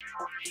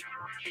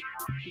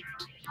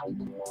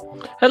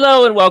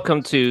Hello and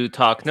welcome to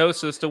Talk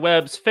Gnosis, the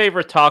web's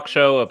favorite talk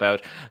show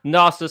about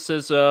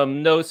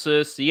Gnosticism,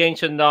 Gnosis, the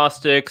ancient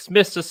Gnostics,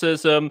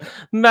 mysticism,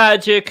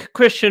 magic,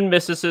 Christian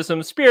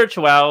mysticism,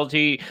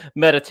 spirituality,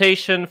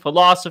 meditation,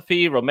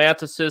 philosophy,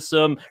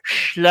 romanticism,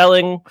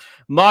 Schelling,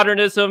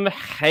 modernism,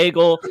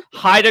 Hegel,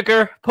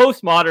 Heidegger,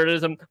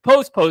 postmodernism,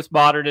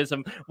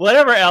 post-postmodernism,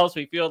 whatever else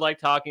we feel like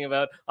talking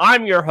about.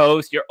 I'm your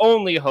host, your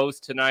only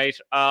host tonight.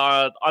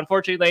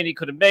 Unfortunately, Lainey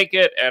couldn't make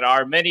it, and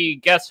our many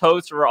guest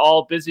hosts were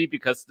all busy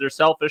because they're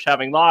selfish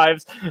having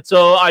lives.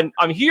 So I'm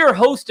here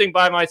hosting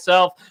by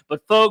myself,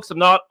 but folks, I'm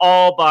not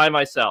all by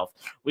myself.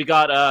 We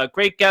got a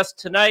great guest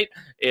tonight.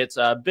 It's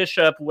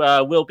Bishop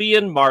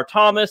Wilbean Mar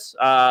Thomas,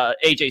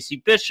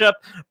 AJC Bishop,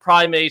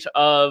 primate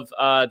of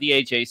the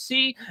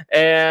AJC,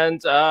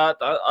 and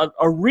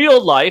a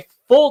real life,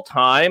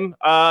 full-time,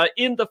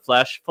 in the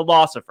flesh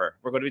philosopher.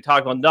 We're going to be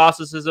talking about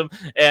Gnosticism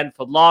and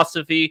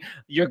philosophy.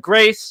 Your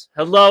Grace,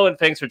 hello, and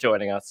thanks for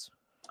joining us.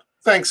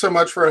 Thanks so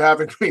much for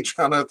having me,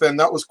 Jonathan.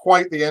 That was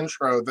quite the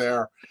intro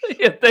there.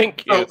 Yeah,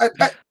 thank you. So,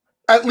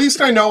 at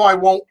least I know I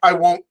won't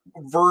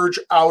verge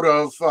out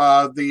of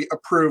the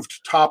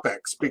approved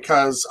topics,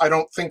 because I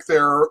don't think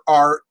there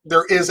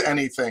is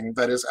anything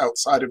that is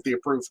outside of the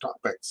approved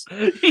topics.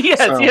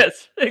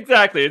 Yes,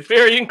 exactly. It's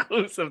very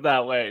inclusive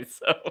that way.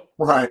 So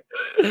right.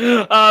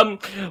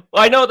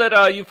 I know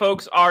that you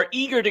folks are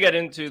eager to get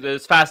into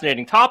this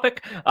fascinating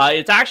topic.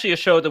 It's actually a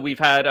show that we've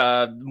had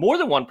more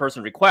than one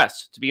person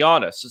request, to be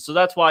honest. So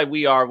that's why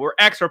we're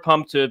extra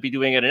pumped to be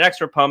doing it, and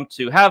extra pumped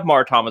to have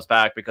Mar Thomas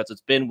back, because it's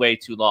been way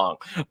too long.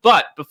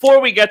 But before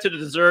we get to the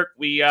dessert,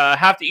 we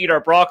have to eat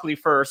our broccoli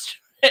first.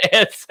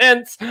 And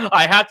since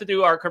I have to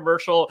do our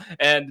commercial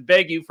and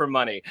beg you for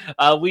money,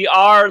 we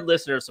are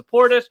listener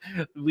supported.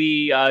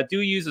 We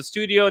do use a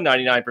studio,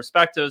 99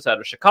 Perspectives, out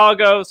of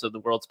Chicago, so the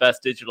world's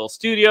best digital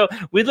studio.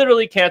 We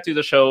literally can't do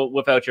the show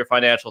without your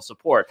financial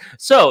support.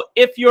 So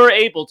if you're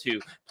able to,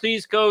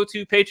 please go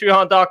to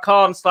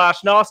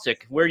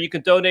patreon.com/Gnostic, where you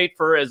can donate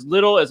for as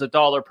little as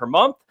 $1 per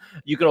month.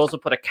 You can also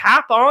put a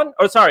cap on,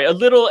 a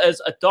little as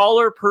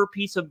 $1 per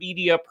piece of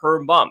media per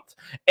month.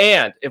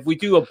 And if we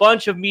do a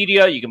bunch of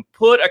media, you can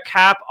put a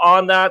cap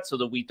on that so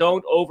that we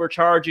don't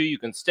overcharge you. You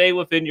can stay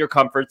within your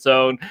comfort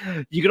zone.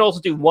 You can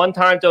also do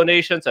one-time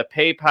donations at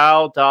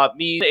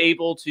paypal.me.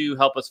 Able to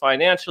help us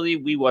financially,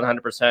 we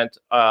 100%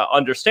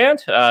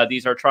 understand.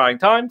 These are trying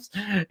times.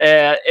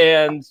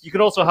 And you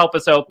can also help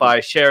us out by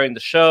sharing the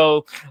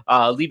show,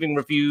 leaving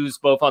reviews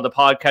both on the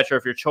podcatcher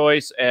of your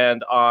choice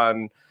and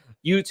on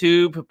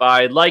YouTube,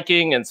 by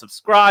liking and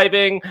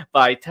subscribing,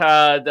 by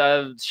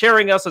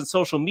sharing us on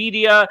social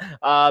media.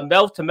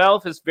 Mouth to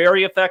mouth is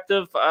very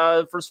effective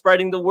for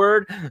spreading the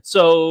word.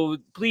 So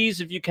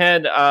please, if you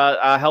can,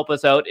 help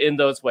us out in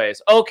those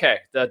ways. Okay,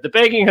 the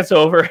begging is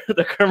over.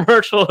 The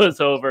commercial is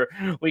over.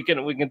 We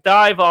can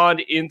dive on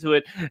into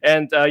it.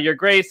 And Your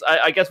Grace,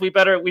 I guess we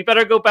better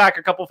go back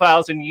a couple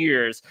thousand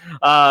years.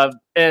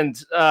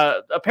 And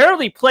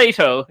apparently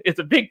Plato is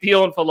a big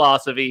deal in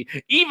philosophy,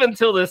 even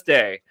till this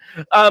day.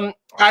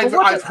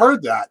 I've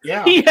heard that,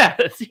 yeah.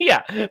 Yes,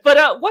 yeah.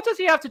 But what does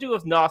he have to do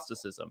with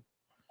Gnosticism?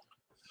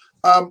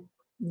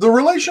 The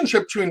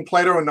relationship between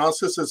Plato and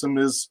Gnosticism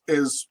is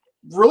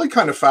really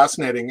kind of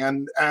fascinating,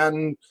 and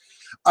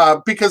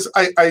because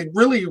I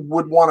really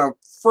would want to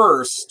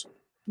first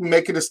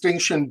make a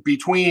distinction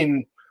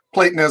between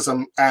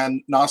Platonism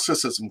and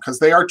Gnosticism, because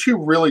they are two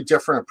really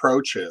different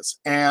approaches.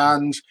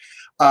 And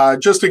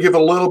just to give a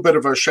little bit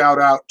of a shout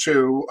out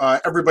to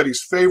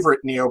everybody's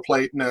favorite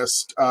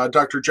Neoplatonist,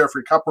 Dr.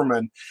 Jeffrey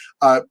Kupperman,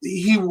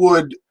 he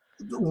would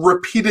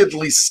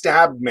repeatedly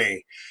stab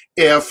me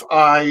if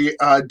I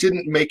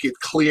didn't make it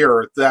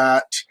clear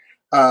that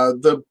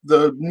the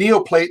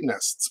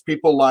Neoplatonists,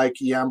 people like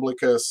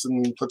Iamblichus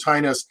and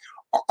Plotinus,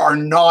 are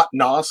not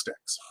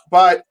Gnostics.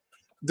 But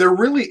there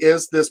really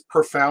is this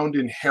profound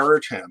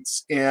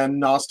inheritance in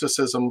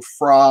Gnosticism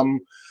from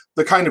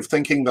the kind of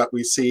thinking that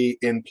we see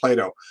in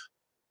Plato.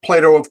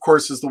 Plato, of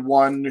course, is the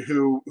one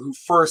who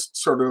first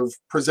sort of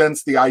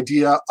presents the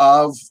idea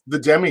of the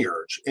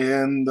demiurge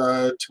in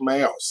the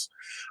Timaeus.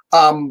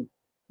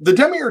 The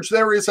demiurge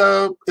there is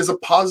a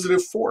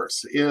positive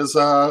force, is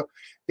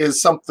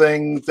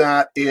something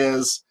that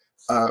is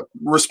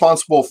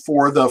responsible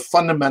for the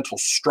fundamental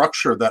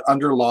structure that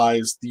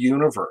underlies the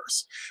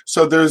universe.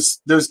 So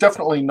there's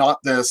definitely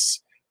not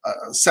this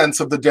sense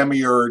of the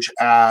demiurge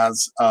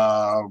as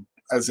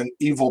an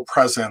evil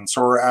presence,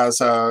 or as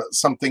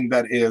something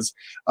that is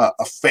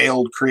a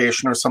failed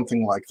creation or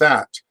something like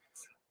that.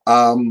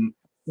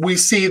 We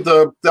see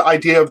the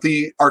idea of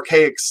the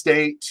archaic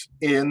state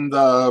in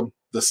the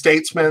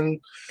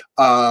Statesman,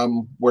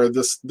 where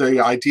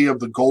the idea of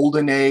the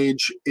golden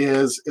age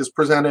is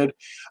presented.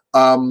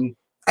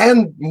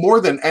 And more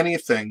than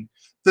anything,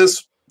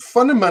 this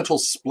fundamental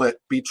split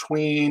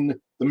between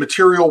the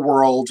material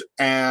world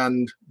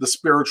and the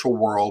spiritual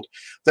world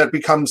that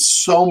becomes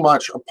so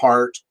much a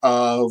part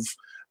of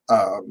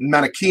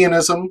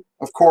Manichaeanism,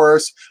 of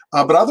course,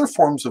 but other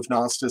forms of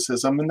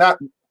Gnosticism. And that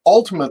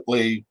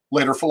ultimately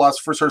later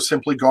philosophers are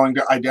simply going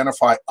to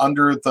identify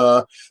under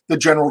the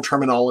general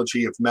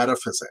terminology of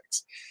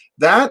metaphysics.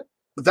 That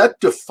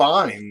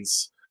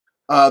defines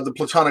the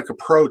Platonic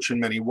approach in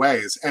many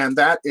ways, and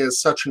that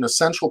is such an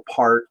essential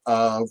part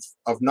of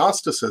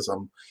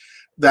Gnosticism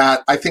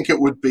that I think it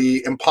would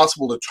be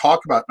impossible to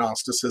talk about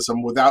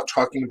Gnosticism without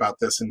talking about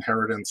this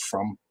inheritance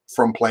from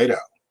Plato.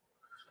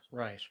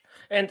 Right.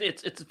 And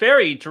it's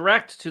very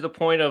direct to the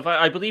point of,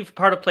 I believe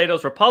part of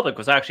Plato's Republic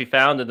was actually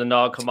found in the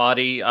Nag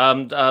Hammadi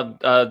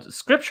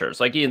scriptures,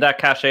 like in that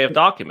cache of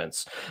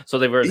documents. So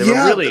they were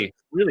Yeah,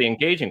 really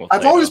engaging with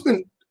I've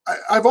Plato.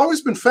 I've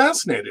always been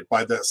fascinated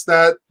by this,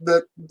 that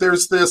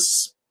there's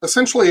this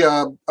essentially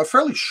a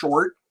fairly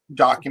short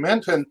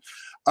document, and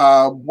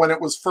when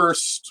it was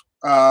first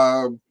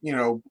found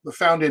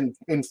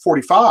in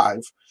 45,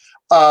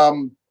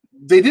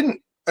 they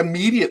didn't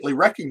immediately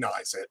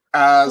recognize it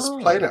as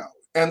Plato.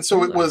 And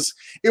so it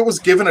was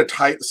given a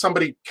title.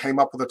 Somebody came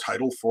up with a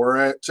title for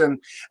it, and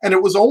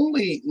it was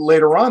only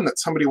later on that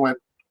somebody went,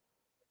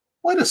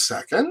 wait a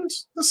second,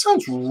 this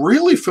sounds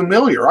really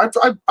familiar.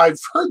 I've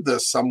heard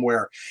this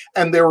somewhere,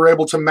 and they were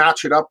able to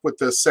match it up with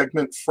this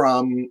segment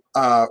from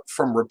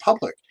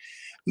Republic.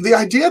 The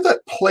idea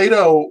that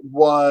Plato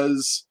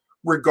was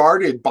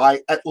regarded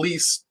by at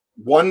least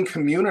one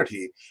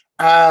community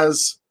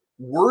as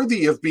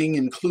worthy of being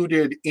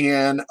included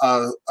in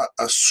a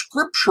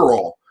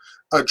scriptural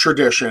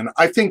tradition,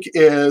 I think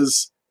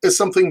is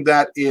something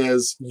that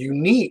is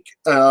unique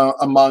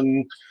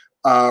among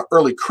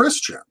early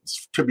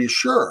Christians, to be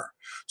sure.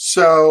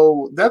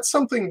 So that's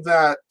something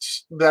that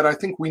I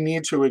think we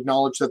need to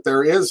acknowledge, that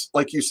there is,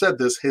 like you said,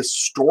 this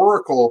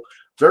historical,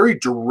 very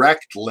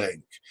direct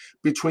link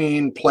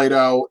between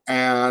Plato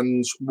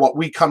and what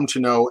we come to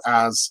know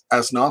as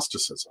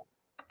Gnosticism.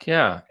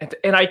 Yeah,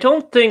 and I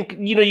don't think,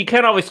 you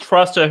can't always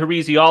trust a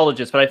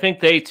heresiologist, but I think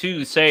they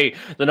too say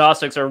the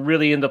Gnostics are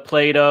really into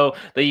Plato.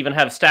 They even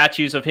have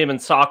statues of him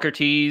and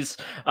Socrates.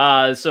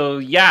 So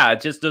yeah,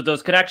 just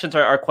those connections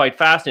are quite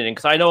fascinating,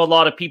 because I know a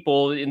lot of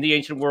people in the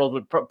ancient world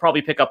would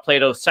probably pick up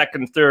Plato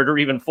second, third, or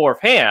even fourth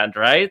hand,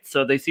 right?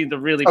 So they seem to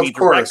really be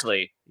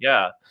directly,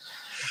 yeah.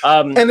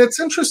 And it's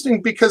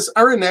interesting because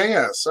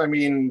Irenaeus, I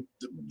mean,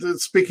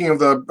 speaking of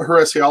the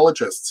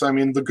heresiologists, I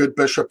mean, the good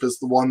bishop is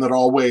the one that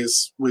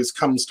always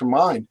comes to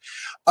mind.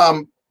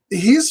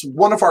 He's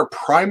one of our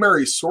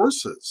primary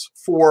sources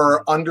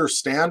for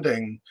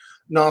understanding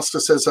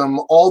Gnosticism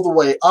all the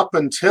way up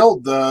until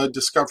the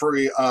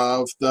discovery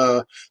of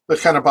the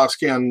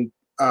Kanabowskian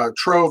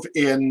trove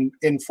in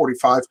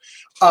 45.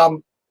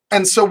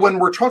 And so when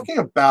we're talking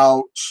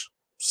about,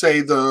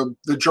 say,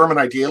 the German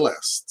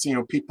idealists,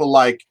 people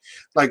like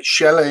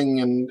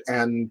Schelling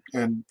and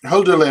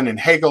Hölderlin and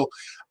Hegel,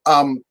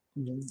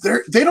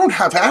 they don't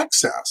have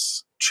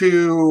access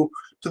to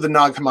the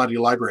Nag Hammadi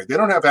library. They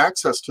don't have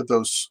access to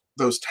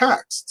those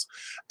texts,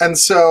 and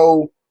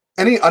so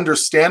any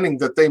understanding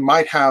that they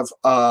might have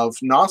of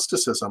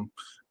Gnosticism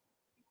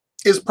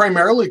is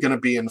primarily going to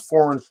be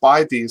informed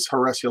by these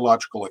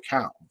heresiological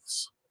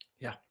accounts.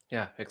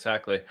 Yeah,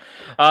 exactly.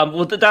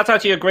 Well, that's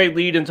actually a great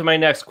lead into my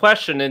next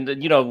question. And,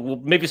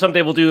 maybe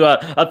someday we'll do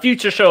a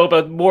future show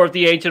about more of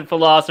the ancient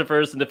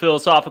philosophers and the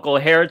philosophical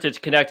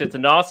heritage connected to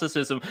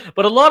Gnosticism.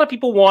 But a lot of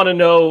people want to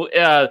know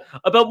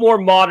about more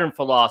modern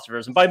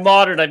philosophers. And by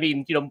modern, I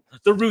mean,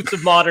 the roots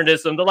of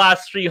modernism, the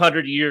last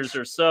 300 years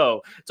or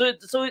so. So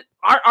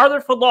are there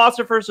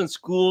philosophers and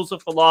schools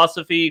of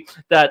philosophy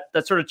that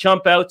sort of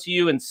jump out to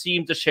you and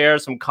seem to share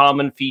some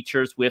common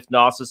features with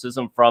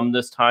Gnosticism from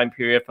this time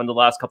period, from the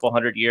last couple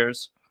hundred years?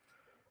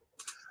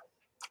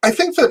 I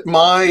think that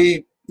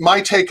my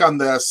take on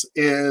this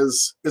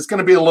is going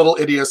to be a little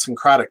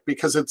idiosyncratic,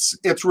 because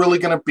it's really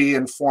going to be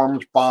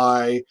informed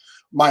by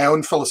my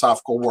own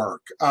philosophical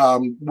work,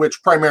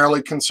 which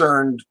primarily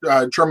concerned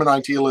German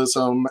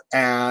idealism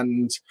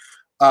and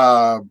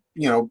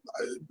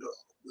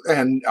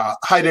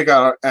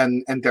Heidegger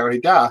and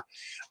Derrida.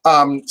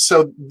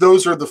 So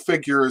those are the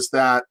figures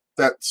that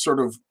sort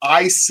of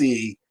I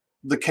see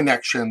the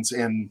connections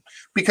in,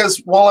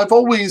 because while I've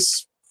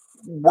always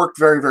worked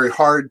very, very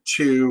hard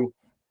to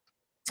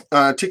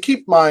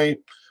keep my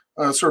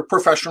sort of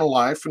professional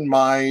life and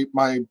my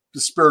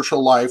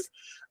spiritual life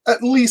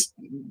at least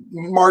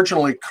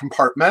marginally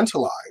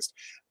compartmentalized,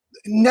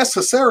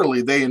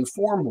 necessarily they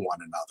inform one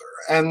another.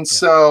 And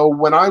so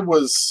when I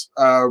was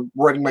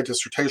writing my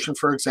dissertation,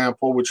 for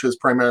example, which is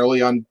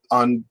primarily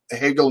on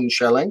Hegel and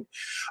Schelling,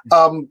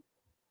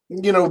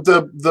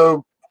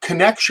 the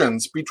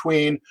connections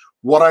between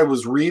what I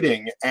was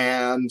reading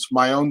and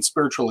my own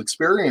spiritual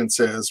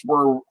experiences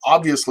were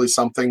obviously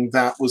something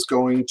that was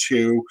going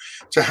to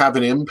have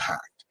an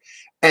impact.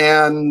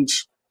 And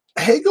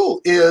Hegel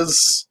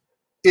is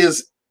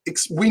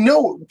we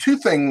know two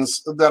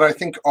things that I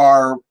think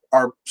are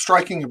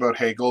striking about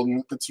Hegel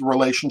and its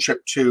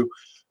relationship to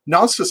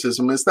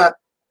Gnosticism, is that,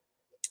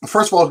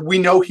 first of all, we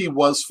know he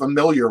was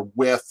familiar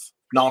with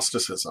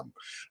Gnosticism.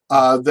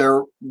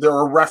 There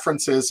are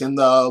references in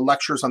the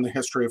lectures on the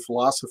history of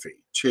philosophy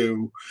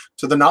to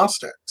the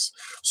Gnostics.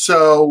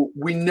 So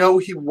we know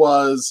he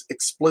was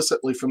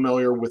explicitly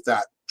familiar with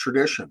that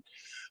tradition.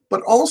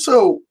 But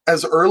also,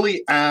 as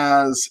early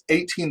as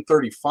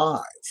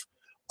 1835,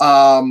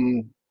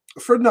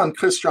 Ferdinand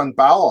Christian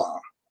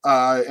Bauer,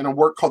 in a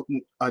work called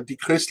Die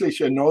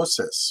Christliche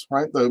Gnosis,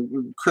 right,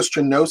 the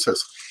Christian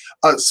Gnosis,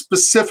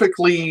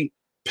 specifically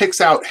picks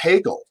out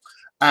Hegel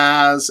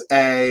as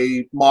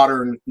a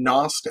modern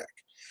Gnostic.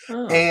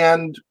 Oh.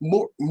 And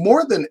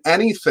more than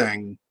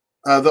anything,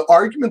 the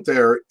argument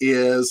there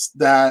is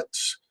that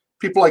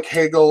people like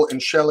Hegel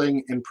and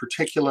Schelling in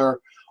particular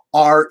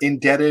are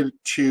indebted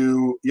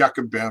to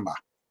Jakob Böhme.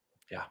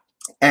 Yeah.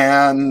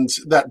 And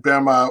that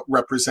Böhme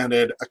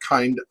represented a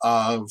kind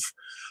of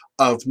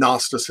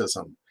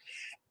Gnosticism.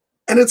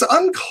 And it's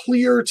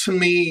unclear to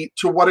me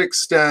to what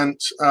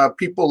extent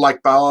people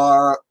like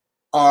Bauer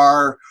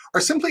are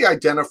simply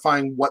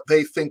identifying what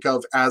they think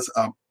of as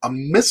a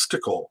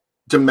mystical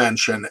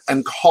dimension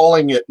and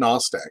calling it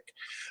Gnostic,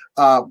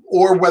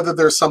 or whether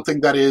there's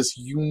something that is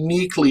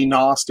uniquely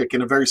Gnostic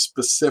in a very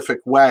specific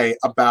way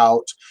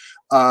about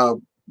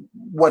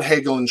what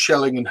Hegel and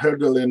Schelling and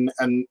Hölderlin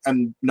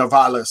and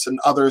Novalis and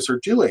others are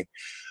doing.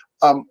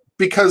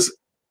 Because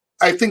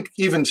I think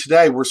even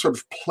today we're sort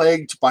of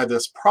plagued by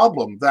this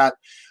problem that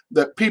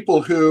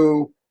people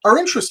who are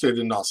interested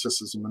in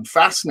Gnosticism and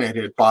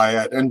fascinated by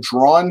it and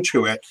drawn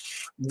to it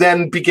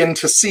then begin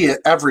to see it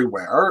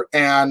everywhere,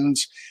 and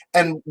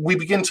we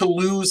begin to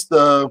lose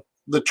the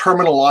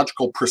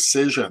terminological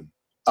precision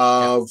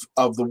of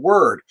the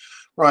word,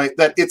 right?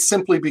 That it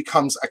simply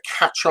becomes a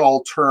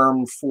catch-all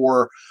term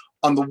for,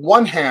 on the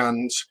one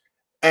hand,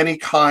 any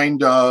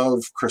kind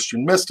of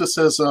Christian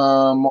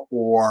mysticism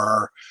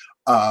or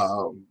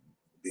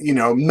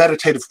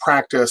meditative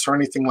practice or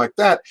anything like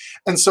that.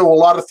 And so a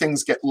lot of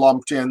things get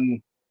lumped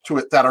in to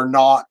it that are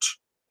not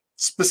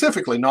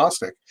specifically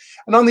Gnostic.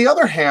 And on the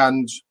other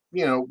hand,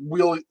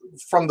 we'll,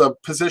 from the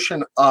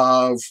position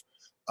of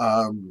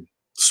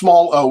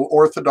small o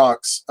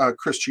Orthodox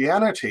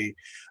Christianity,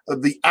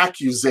 the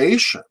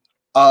accusation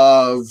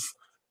of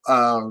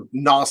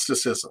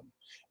Gnosticism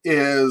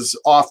is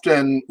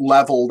often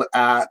leveled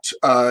at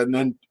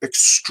an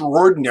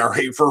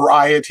extraordinary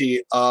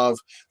variety of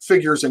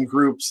figures and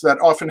groups that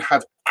often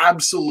have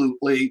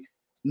absolutely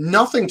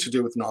nothing to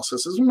do with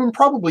Gnosticism and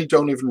probably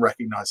don't even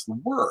recognize the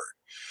word.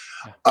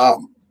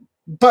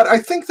 But I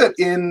think that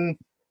in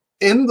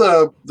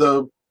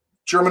the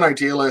German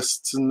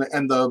idealists and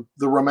the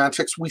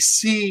Romantics, we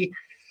see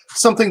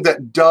something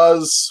that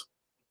does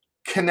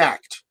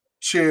connect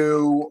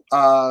to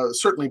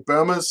certainly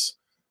Böhme's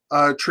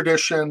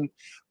tradition,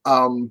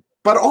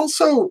 but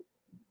also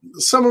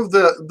some of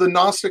the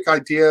Gnostic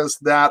ideas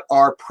that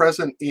are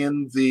present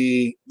in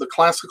the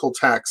classical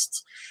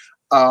texts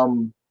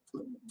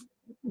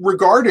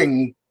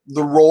regarding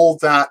the role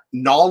that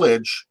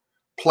knowledge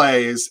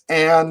plays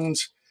and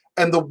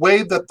the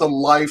way that the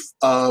life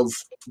of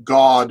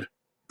God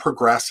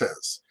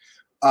progresses.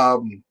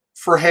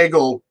 For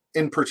Hegel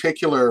in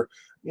particular,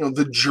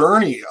 the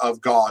journey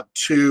of God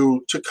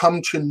to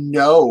come to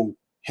know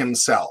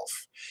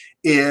himself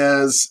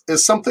is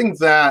something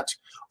that,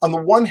 on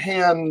the one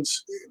hand,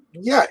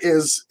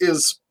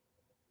 is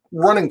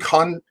running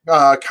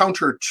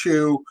counter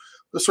to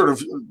the sort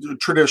of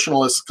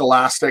traditionalist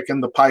scholastic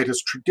and the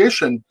pietist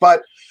tradition,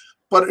 but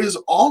is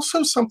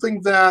also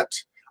something that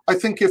I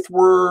think, if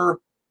we're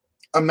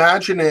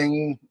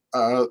imagining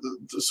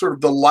sort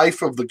of the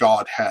life of the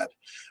Godhead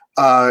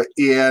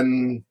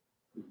in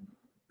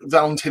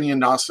Valentinian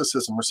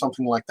Gnosticism or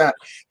something like that,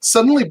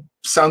 suddenly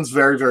sounds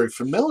very, very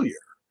familiar.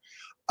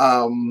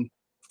 And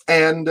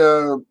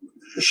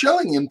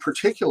Schelling in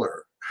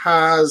particular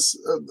has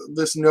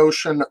this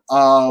notion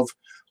of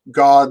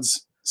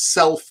God's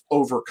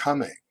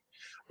self-overcoming,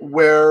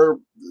 where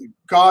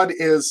God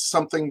is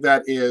something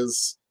that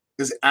is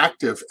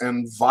active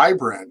and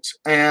vibrant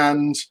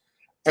and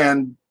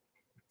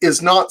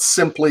is not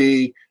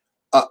simply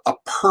a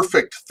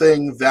perfect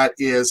thing that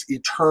is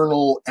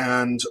eternal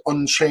and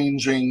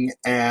unchanging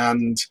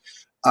and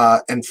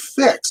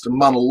fixed,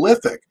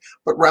 monolithic,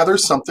 but rather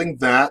something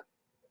that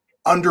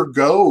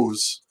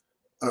undergoes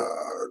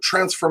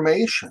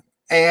transformation.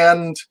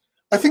 And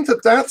I think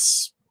that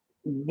that's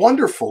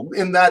wonderful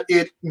in that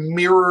it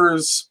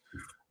mirrors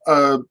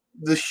the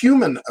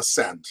human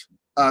ascent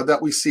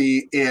that we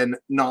see in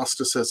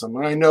Gnosticism.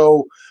 And I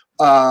know,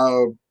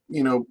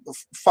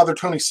 Father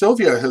Tony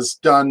Sylvia has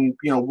done,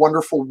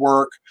 wonderful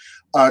work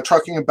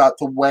talking about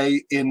the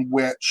way in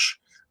which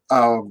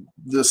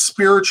the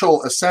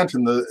spiritual ascent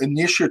and the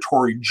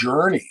initiatory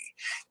journey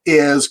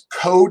is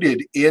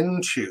coded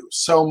into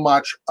so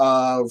much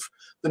of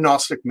the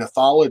Gnostic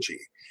mythology.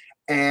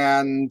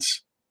 And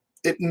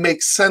it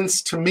makes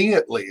sense to me,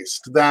 at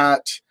least,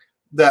 that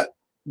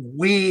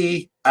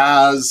we,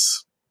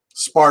 as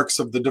sparks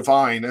of the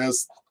divine,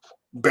 as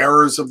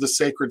bearers of the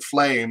sacred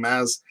flame,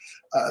 as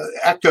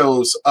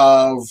echoes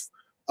of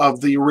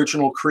the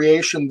original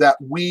creation, that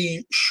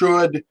we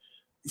should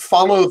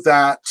follow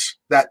that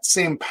that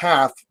same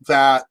path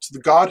that the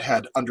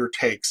Godhead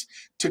undertakes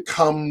to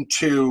come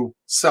to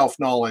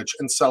self-knowledge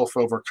and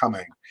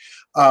self-overcoming.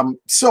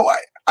 So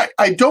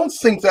I don't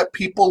think that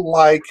people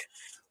like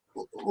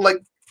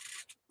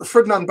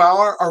Ferdinand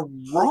Bauer are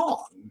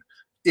wrong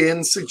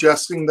in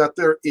suggesting that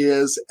there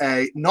is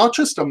not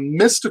just a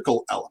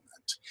mystical element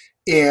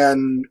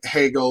in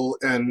Hegel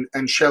and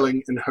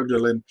Schelling and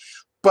Hölderlin,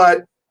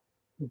 but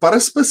a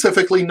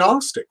specifically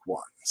Gnostic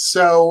one.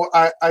 So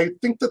I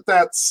think that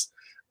that's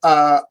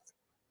an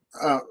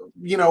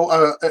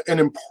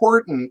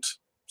important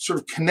sort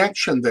of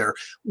connection there.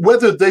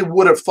 Whether they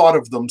would have thought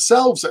of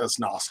themselves as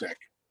Gnostic,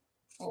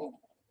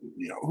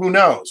 who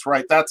knows,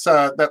 right? That's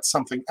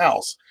something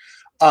else.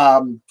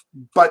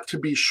 But to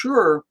be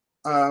sure,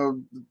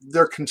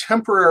 their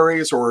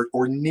contemporaries or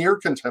near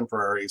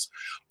contemporaries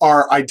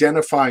are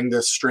identifying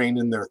this strain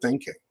in their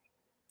thinking.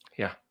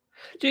 Yeah.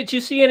 Did you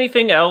see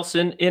anything else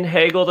in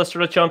Hegel that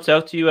sort of jumps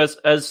out to you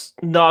as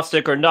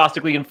Gnostic or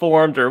Gnostically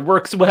informed or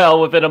works well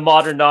within a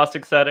modern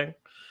Gnostic setting?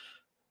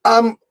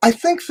 I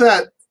think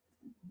that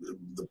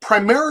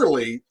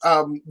primarily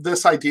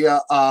this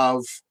idea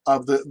of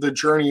the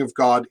journey of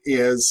God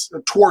is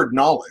toward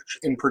knowledge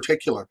in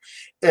particular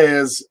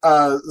is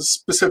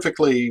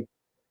specifically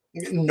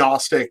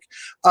Gnostic,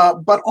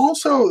 but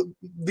also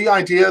the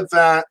idea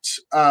that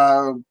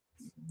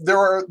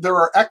there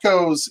are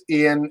echoes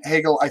in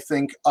Hegel, I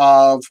think,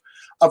 of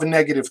a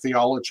negative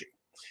theology,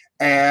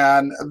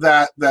 and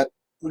that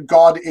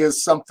God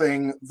is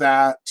something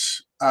that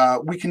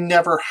we can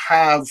never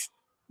have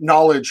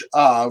knowledge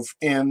of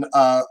in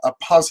a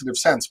positive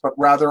sense, but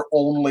rather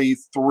only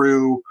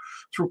through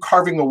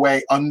carving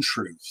away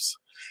untruths,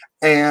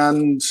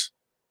 and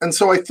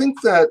so I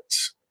think that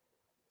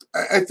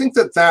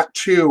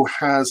too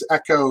has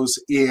echoes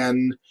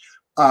in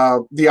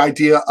the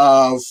idea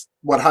of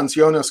what Hans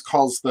Jonas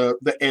calls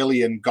the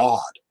alien God,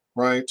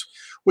 right?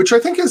 Which I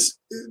think is,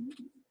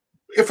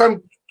 if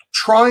I'm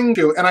trying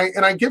to,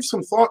 and I give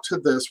some thought to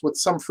this with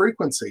some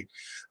frequency,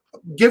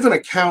 give an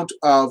account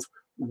of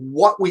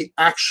what we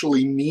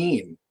actually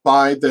mean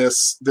by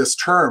this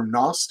term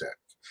Gnostic.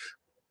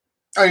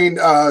 I mean,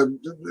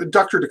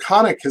 Dr.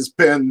 DeConnick has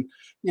been,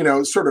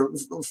 sort of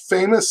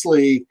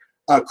famously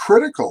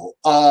critical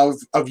of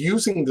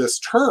using this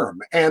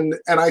term, and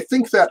I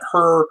think that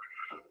her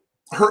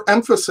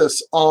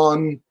emphasis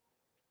on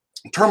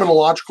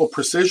terminological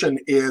precision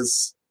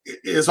is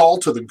all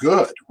to the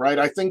good, right?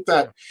 I think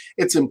that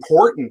it's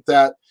important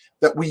that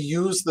we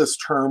use this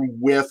term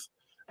with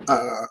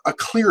a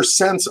clear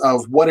sense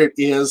of what it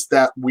is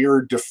that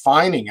we're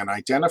defining and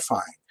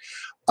identifying.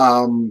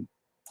 I'm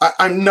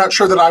not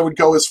sure that I would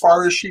go as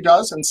far as she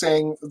does in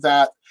saying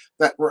that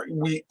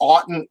we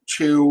oughtn't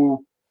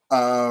to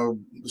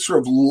sort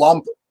of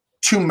lump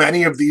too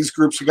many of these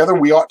groups together.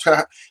 We ought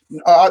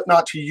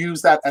not to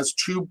use that as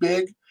too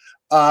big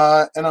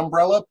an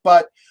umbrella,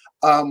 but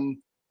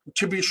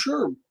to be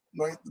sure,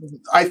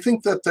 I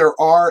think that there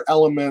are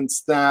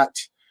elements that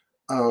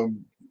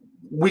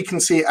we can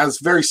see as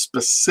very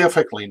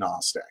specifically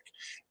Gnostic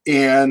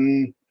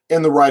in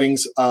the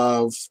writings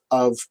of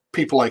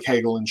people like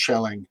Hegel and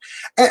Schelling,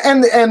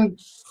 and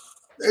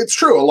it's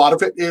true, a lot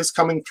of it is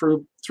coming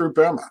through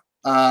Burma.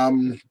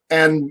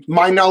 And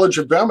my knowledge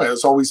of Burma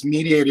is always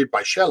mediated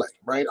by Schelling,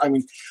 right? I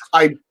mean,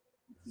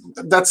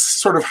 that's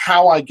sort of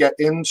how I get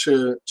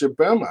into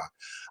Burma.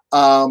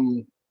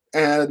 And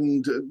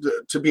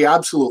to be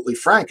absolutely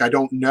frank, I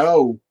don't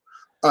know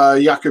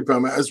Yaku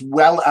Burma as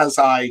well as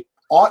I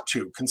ought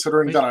to,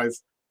 considering that I've,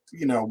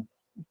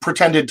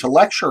 pretended to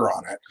lecture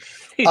on it.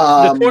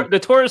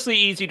 Notoriously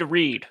easy to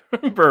read,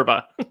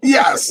 Burma.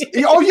 Yes.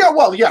 Oh, yeah.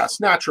 Well, yes,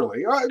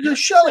 naturally. There's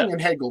Schelling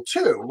and Hegel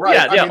too, right?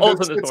 Yeah, I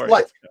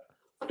mean,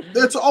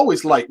 it's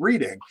always light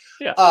reading.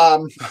 Yeah.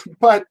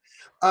 But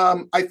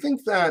I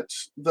think that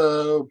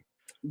the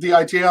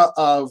idea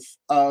of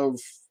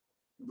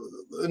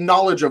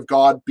knowledge of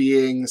God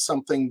being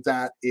something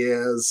that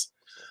is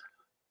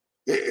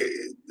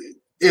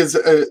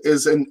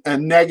a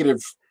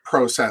negative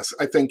process,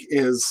 I think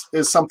is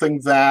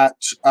something that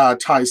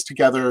ties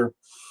together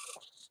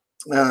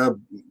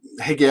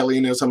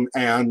Hegelianism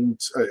and,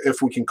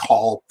 if we can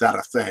call that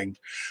a thing,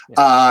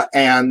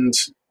 and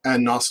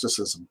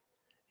Gnosticism.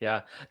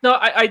 Yeah. No,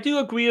 I do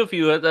agree with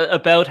you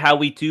about how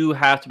we do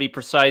have to be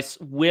precise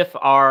with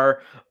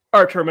our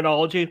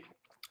terminology.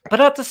 But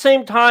at the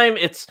same time,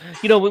 it's,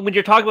 when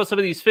you're talking about some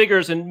of these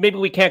figures, and maybe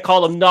we can't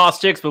call them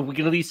Gnostics, but we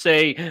can at least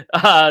say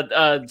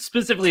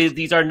specifically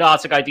these are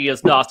Gnostic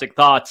ideas, Gnostic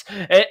thoughts.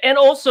 And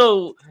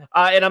also,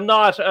 and I'm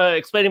not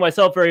explaining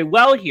myself very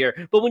well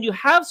here, but when you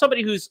have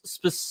somebody who's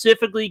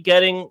specifically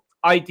getting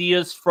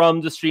ideas from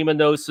the stream of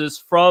Gnosis,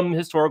 from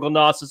historical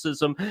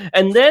Gnosticism,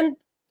 and then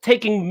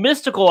taking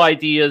mystical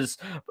ideas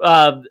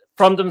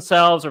from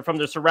themselves or from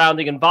their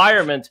surrounding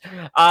environment,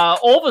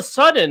 all of a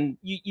sudden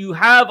you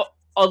have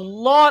a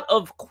lot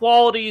of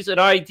qualities and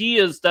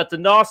ideas that the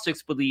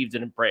Gnostics believed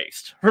and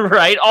embraced,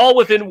 right? All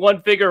within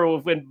one figure,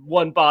 within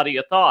one body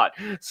of thought.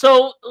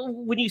 So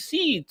when you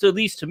see, at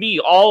least to me,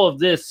 all of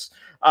this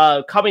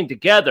coming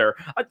together,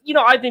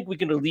 I think we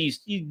can at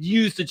least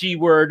use the G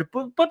word,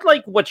 but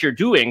like what you're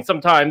doing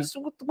sometimes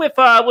with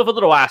a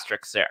little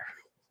asterisk there.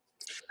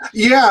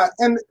 Yeah,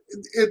 and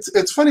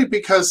it's funny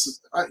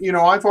because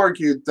I've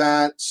argued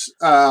that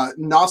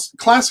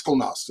classical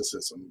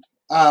Gnosticism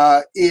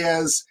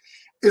is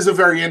a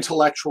very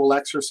intellectual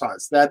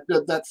exercise.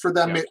 That for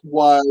them it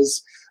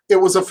was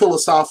a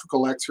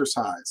philosophical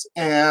exercise,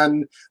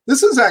 and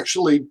this has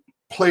actually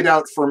played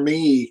out for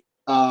me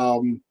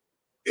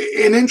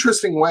in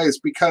interesting ways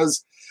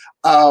because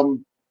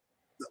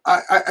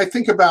I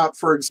think about,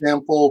 for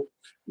example,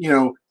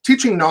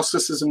 teaching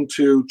Gnosticism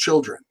to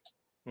children.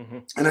 Mm-hmm.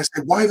 And I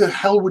said, why the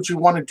hell would you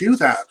want to do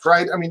that,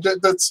 right? I mean,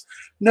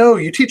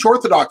 you teach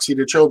orthodoxy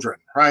to children,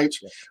 right?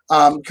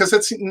 Because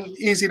it's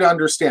easy to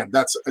understand.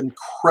 That's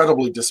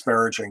incredibly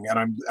disparaging,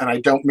 and I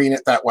don't mean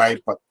it that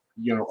way, but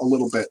a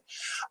little bit.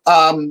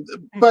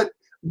 But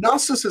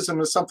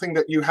Gnosticism is something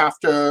that you have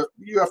to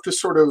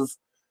sort of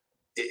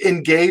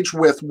engage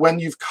with when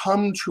you've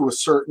come to a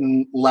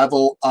certain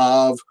level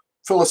of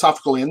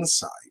philosophical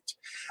insight.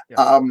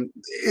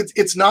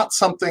 It's not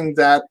something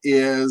that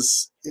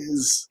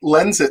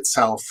lends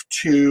itself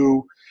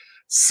to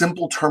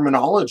simple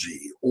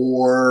terminology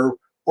or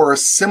a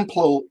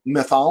simple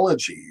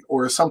mythology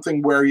or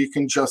something where you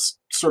can just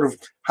sort of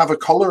have a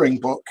coloring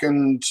book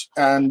and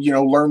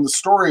learn the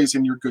stories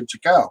and you're good to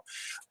go.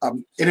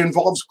 It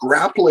involves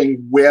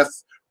grappling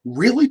with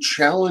really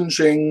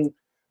challenging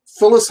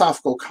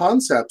philosophical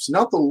concepts,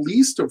 not the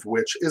least of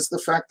which is the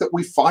fact that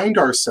we find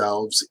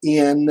ourselves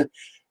in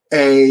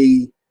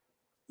a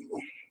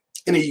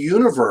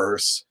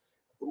universe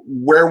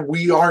where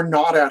we are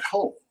not at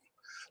home.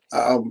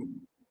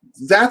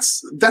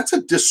 That's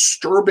a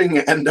disturbing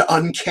and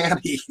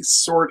uncanny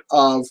sort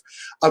of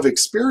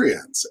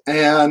experience,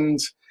 and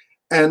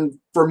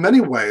for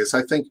many ways,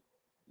 I think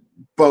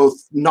both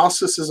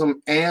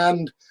Gnosticism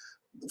and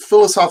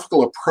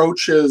philosophical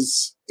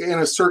approaches in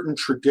a certain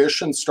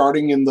tradition,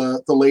 starting in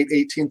the late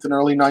 18th and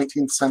early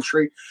 19th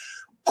century,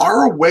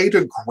 are a way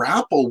to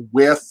grapple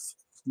with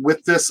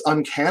this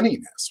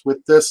uncanniness,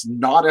 with this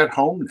not at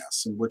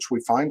homeness in which we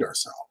find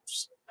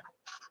ourselves.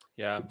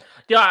 Yeah,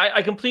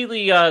 I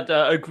completely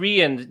agree,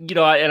 and and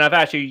I've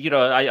actually,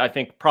 I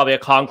think probably a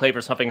conclave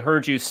or something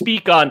heard you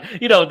speak on,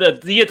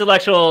 the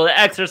intellectual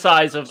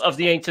exercise of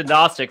the ancient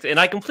Gnostics, and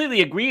I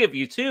completely agree with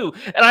you too.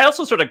 And I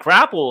also sort of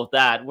grapple with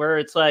that, where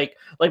it's like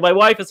my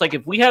wife is like,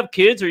 if we have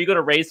kids, are you going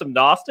to raise them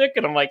Gnostic?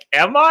 And I'm like,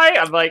 am I?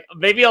 I'm like,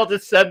 maybe I'll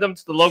just send them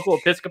to the local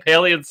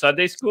Episcopalian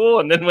Sunday school,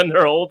 and then when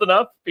they're old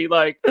enough, be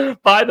like,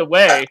 by the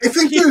way, I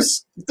think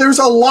there's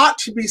a lot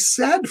to be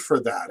said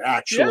for that,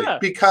 actually,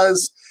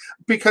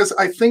 because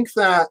I think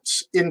that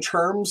in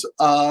terms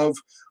of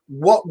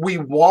what we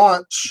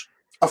want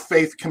a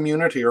faith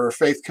community or a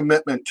faith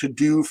commitment to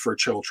do for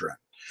children,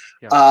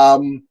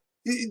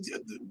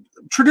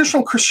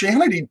 traditional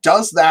Christianity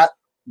does that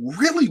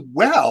really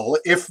well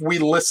if we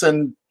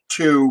listen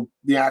to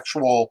the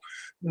actual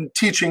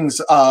teachings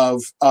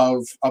of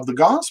the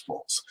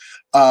Gospels.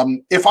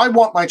 If I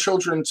want my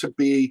children to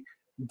be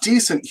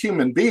decent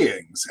human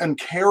beings and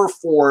care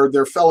for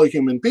their fellow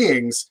human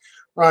beings,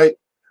 right?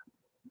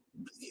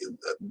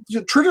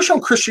 Traditional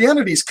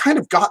Christianity's kind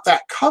of got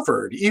that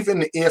covered,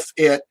 even if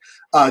it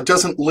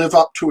doesn't live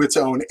up to its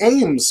own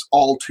aims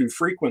all too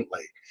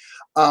frequently.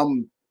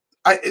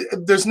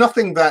 There's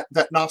nothing that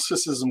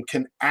Gnosticism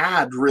can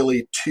add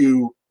really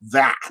to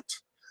that.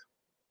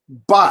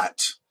 But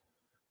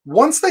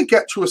once they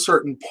get to a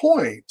certain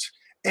point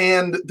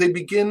and they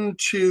begin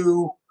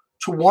to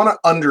want to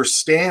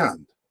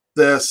understand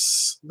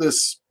this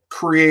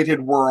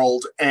created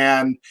world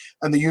and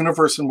the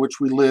universe in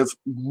which we live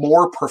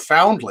more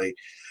profoundly,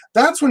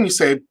 that's when you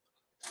say,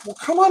 well,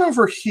 come on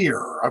over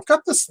here. I've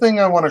got this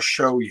thing I want to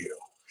show you.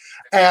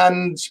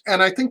 And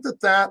I think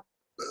that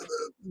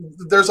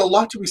there's a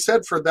lot to be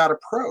said for that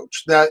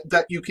approach,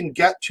 that you can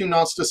get to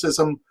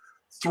Gnosticism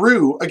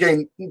through,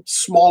 again,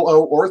 small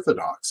o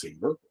orthodoxy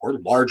or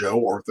large O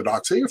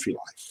orthodoxy, if you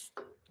like.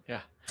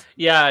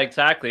 Yeah,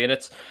 exactly, and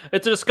it's a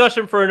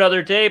discussion for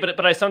another day.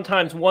 But I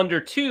sometimes wonder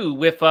too,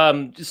 with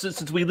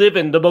since we live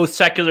in the most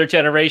secular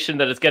generation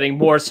that is getting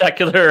more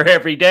secular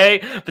every day,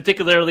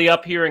 particularly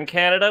up here in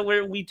Canada,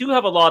 where we do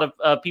have a lot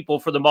of people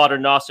for the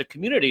modern Gnostic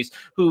communities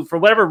who, for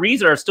whatever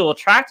reason, are still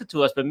attracted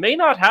to us, but may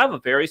not have a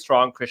very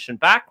strong Christian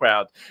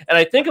background. And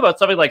I think about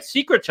something like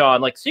Secret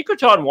John. Like Secret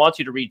John wants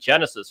you to read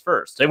Genesis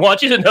first. They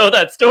want you to know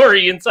that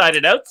story inside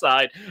and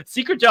outside.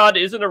 Secret John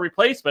isn't a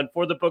replacement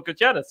for the Book of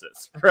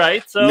Genesis,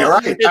 right? So you're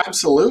right.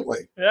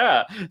 Absolutely.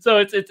 Yeah. So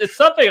it's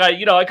something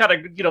I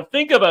kind of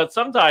think about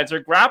sometimes or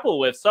grapple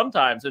with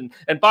sometimes. And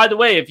by the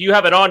way, if you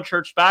have an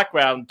on-church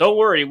background, don't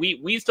worry,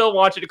 we still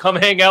want you to come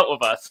hang out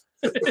with us.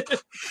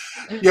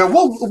 Yeah,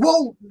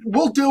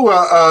 we'll do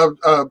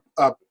a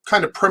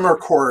kind of primer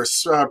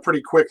course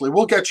pretty quickly.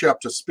 We'll get you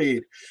up to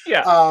speed.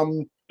 Yeah.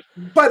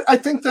 But I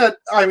think that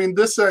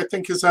this I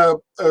think is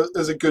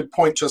a good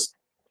point just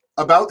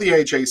about the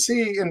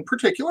AJC in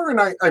particular,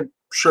 and I'm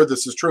sure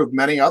this is true of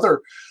many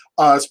other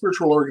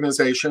spiritual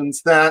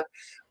organizations, that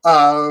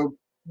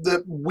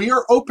that we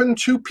are open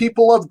to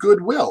people of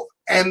goodwill.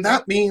 And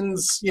that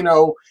means,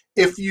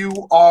 if you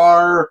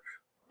are,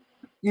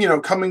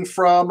 coming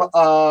from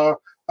a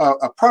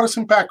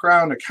Protestant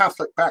background, a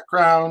Catholic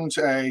background,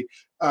 a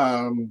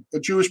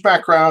Jewish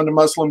background, a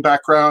Muslim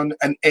background,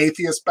 an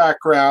atheist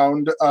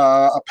background,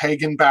 a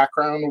pagan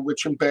background, a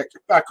witch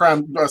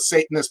background, a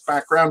Satanist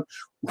background,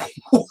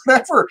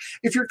 whatever.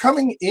 If you're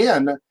coming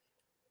in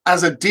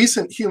as a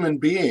decent human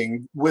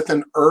being with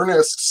an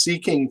earnest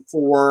seeking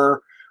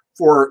for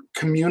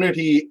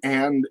community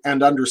and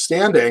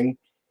understanding,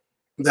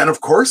 then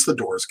of course the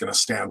door is going to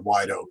stand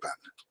wide open.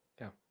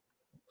 Yeah.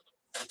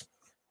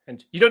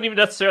 And you don't even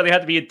necessarily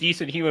have to be a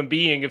decent human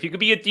being. If you could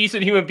be a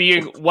decent human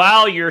being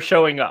while you're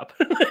showing up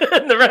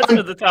the rest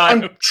of the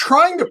time. I'm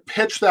trying to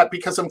pitch that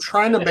because I'm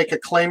trying to make a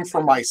claim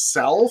for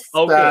myself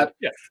that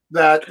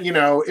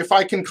if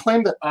I can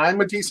claim that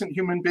I'm a decent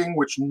human being,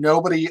 which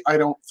nobody I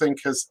don't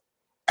think has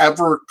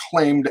ever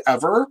claimed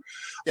ever,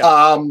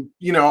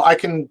 I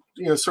can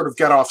sort of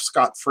get off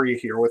scot-free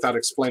here without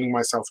explaining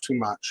myself too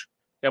much.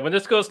 Yeah, when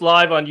this goes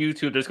live on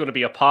YouTube, there's going to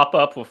be a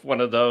pop-up with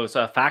one of those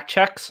fact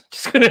checks.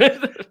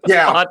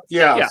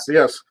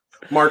 Yes.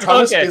 Mar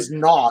Thomas is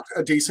not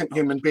a decent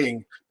human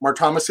being. Mar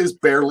Thomas is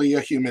barely a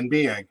human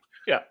being.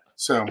 Yeah.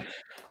 So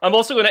I'm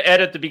also going to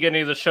edit the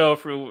beginning of the show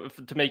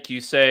to make you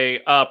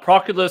say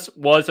Proculus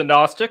was a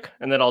Gnostic,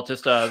 and then I'll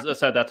just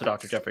send that to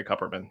Dr. Jeffrey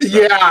Kupperman.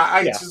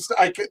 So,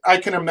 I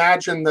can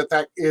imagine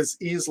that is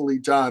easily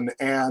done,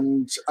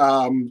 and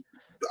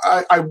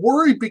I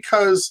worry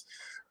because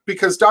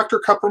Dr.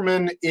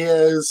 Kupperman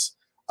is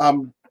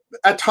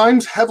at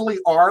times heavily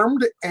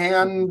armed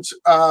and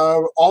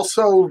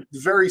also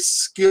very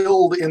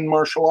skilled in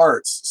martial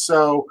arts.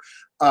 So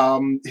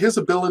his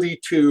ability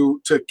to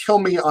kill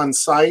me on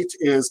sight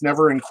is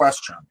never in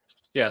question.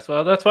 Yes,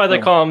 well, that's why they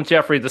call him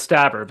Jeffrey the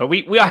Stabber. But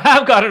we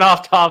have gotten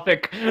off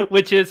topic,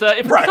 which is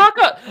if we talk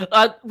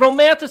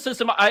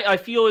romanticism, I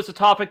feel is a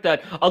topic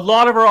that a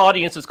lot of our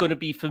audience is going to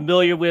be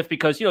familiar with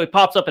because it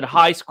pops up in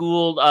high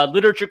school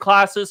literature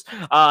classes.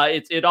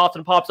 It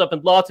often pops up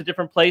in lots of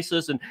different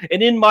places, and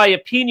in my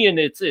opinion,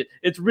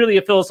 it's really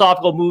a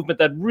philosophical movement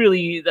that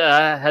really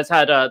has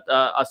had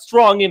a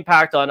strong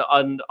impact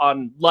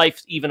on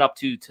life even up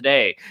to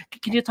today.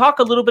 Can you talk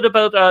a little bit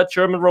about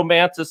German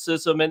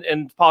Romanticism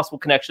and possible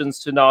connections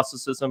to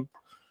Gnosticism?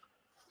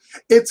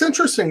 It's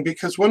interesting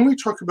because when we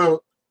talk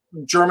about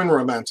German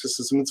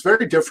Romanticism, it's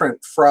very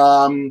different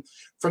from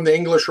the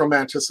English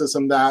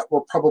Romanticism that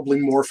we're probably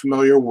more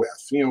familiar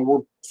with.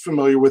 We're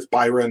familiar with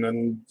Byron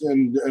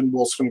and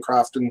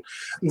Wollstonecraft and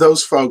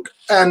those folk,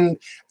 and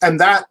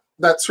that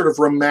sort of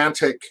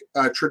romantic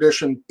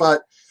tradition.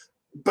 But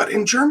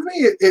in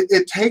Germany,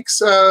 it takes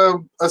a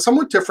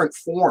somewhat different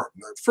form.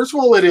 First of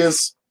all, it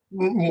is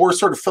more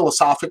sort of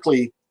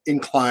philosophically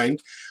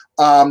inclined.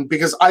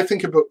 Because I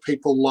think about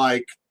people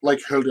like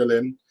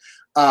Hölderlin,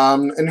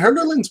 and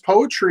Hölderlin's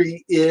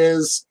poetry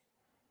is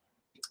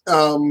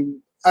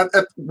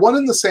at one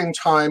and the same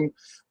time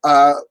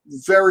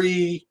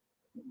very,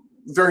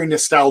 very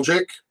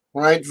nostalgic,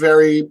 right?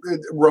 Very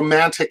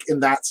romantic in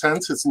that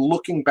sense. It's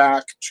looking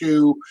back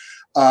to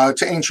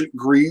ancient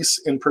Greece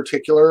in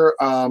particular.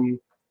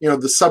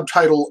 The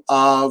subtitle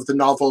of the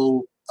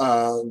novel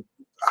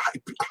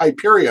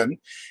Hyperion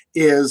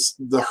is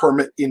 "The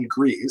Hermit in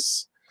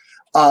Greece."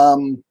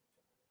 And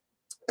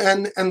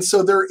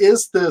so there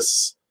is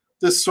this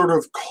sort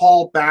of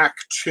call back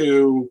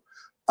to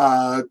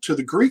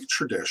the Greek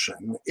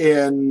tradition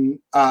in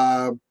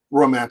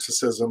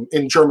Romanticism,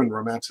 in German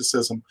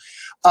Romanticism,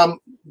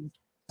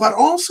 but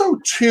also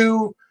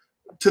to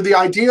the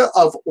idea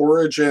of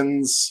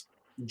origins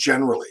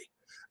generally,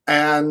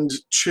 and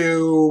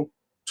to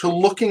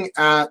looking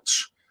at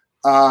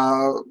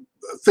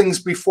things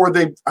before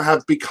they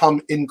have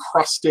become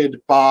encrusted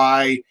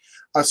by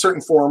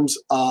certain forms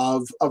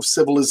of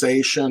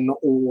civilization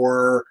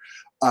or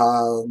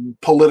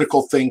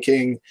political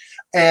thinking,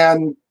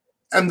 and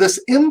this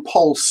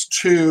impulse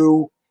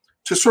to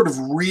sort of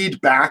read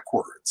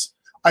backwards,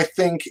 I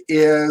think,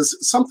 is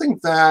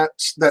something that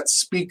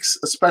speaks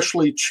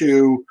especially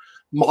to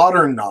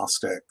modern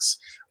Gnostics,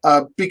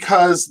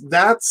 because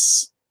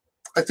that's,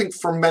 I think,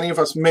 for many of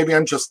us, maybe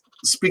I'm just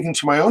speaking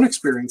to my own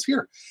experience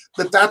here,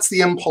 that's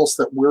the impulse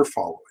that we're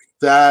following,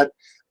 that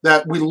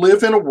we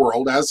live in a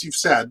world, as you've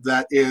said,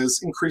 that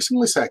is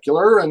increasingly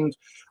secular, and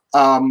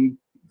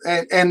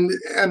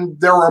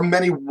there are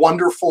many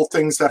wonderful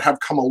things that have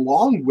come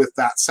along with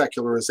that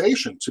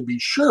secularization, to be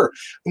sure,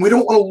 and we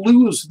don't want to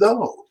lose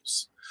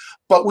those.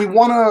 But we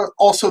want to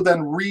also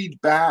then read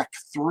back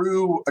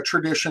through a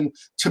tradition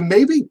to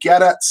maybe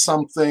get at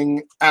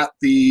something at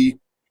the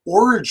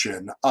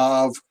origin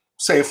of,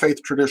 say, a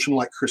faith tradition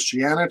like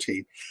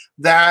Christianity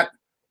that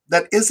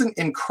isn't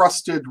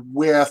encrusted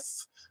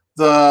with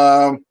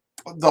the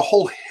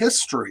whole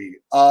history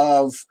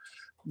of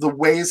the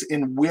ways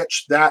in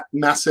which that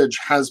message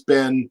has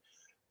been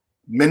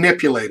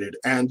manipulated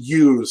and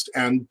used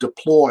and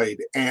deployed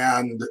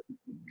and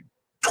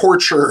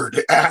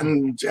tortured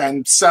and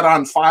set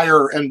on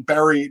fire and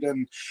buried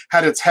and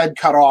had its head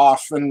cut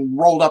off and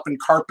rolled up in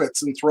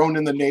carpets and thrown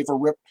in the navel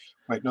rip.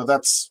 Right? No,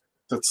 that's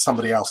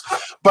somebody else.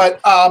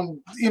 But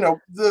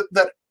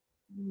that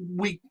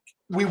we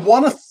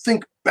want to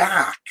think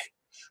back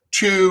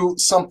to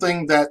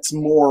something that's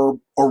more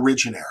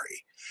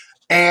originary,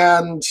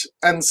 and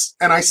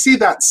I see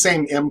that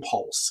same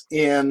impulse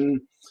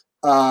in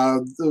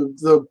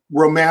the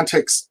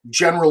romantics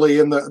generally,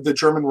 and the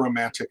German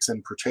romantics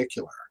in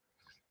particular.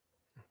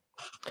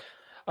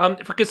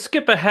 If we could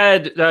skip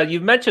ahead,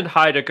 you've mentioned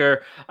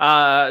Heidegger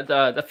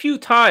the few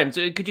times.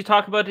 Could you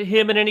talk about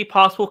him and any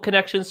possible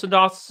connections to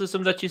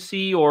Gnosticism that you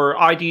see, or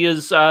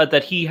ideas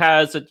that he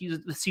has that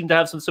seem to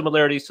have some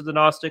similarities to the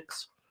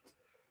Gnostics?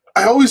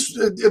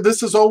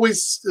 This is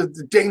always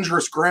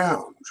dangerous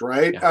ground,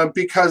 right? Yeah.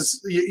 Because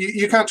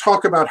you can't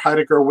talk about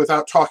Heidegger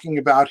without talking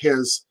about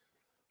his,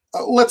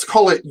 let's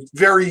call it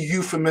very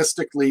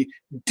euphemistically,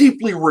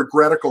 deeply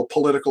regrettable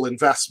political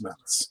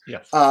investments.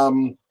 Yes.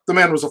 The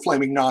man was a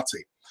flaming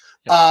Nazi.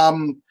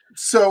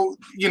 So,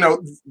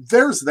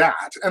 there's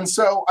that. And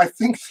so I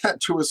think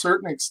that to a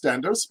certain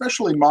extent,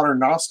 especially modern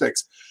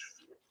Gnostics,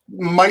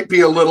 might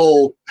be a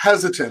little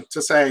hesitant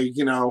to say,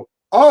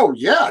 oh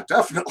yeah,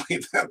 definitely,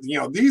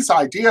 these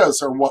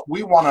ideas are what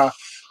we want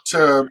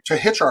to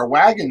hitch our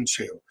wagon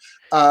to,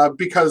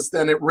 because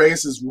then it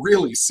raises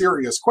really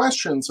serious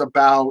questions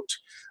about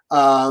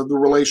the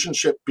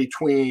relationship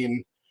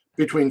between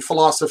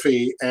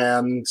philosophy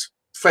and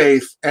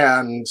faith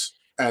and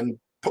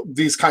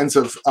these kinds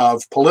of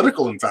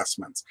political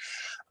investments.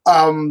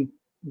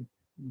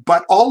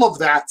 But all of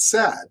that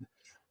said,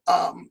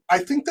 I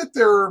think that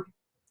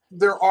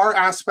there are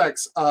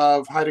aspects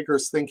of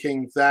Heidegger's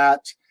thinking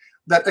that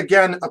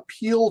again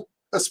appeal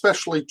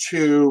especially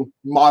to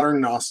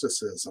modern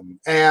Gnosticism.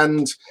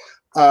 And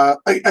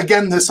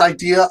again, this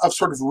idea of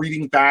sort of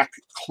reading back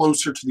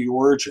closer to the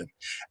origin.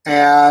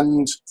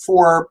 And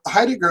for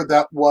Heidegger,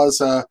 that was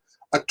a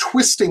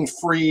twisting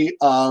free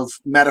of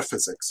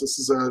metaphysics. This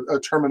is a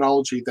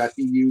terminology that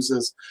he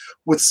uses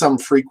with some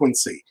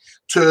frequency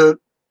to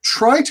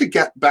try to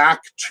get back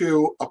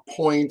to a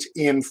point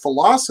in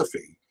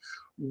philosophy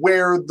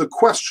where the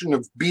question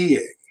of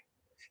being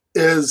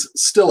is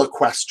still a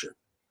question.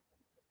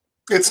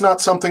 It's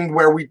not something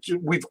where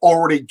we've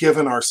already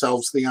given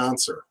ourselves the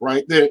answer,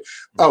 right?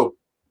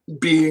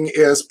 Being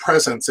is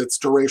presence, it's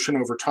duration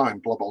over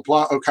time, blah, blah,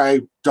 blah.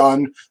 Okay,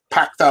 done,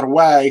 pack that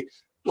away.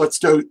 Let's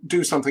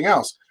do something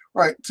else,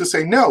 right? To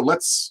say, no,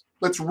 let's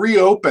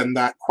reopen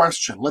that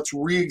question. Let's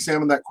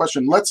re-examine that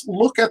question. Let's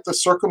look at the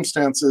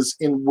circumstances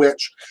in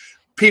which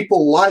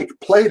people like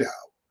Plato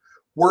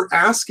were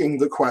asking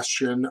the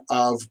question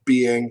of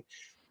being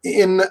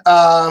in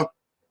a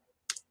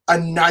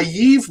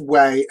naive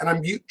way, and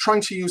I'm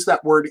trying to use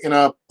that word in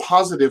a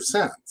positive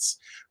sense,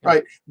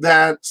 right?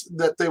 That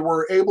they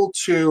were able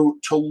to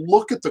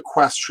look at the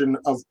question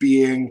of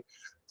being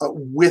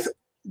with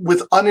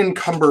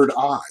unencumbered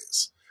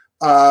eyes.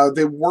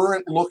 They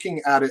weren't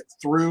looking at it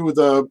through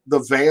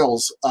the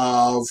veils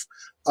of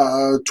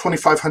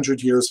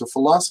 2,500 years of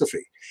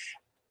philosophy.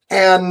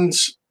 And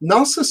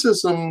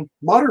Gnosticism,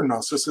 modern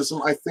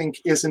Gnosticism, I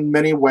think, is in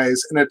many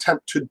ways an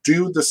attempt to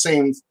do the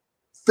same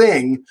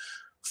thing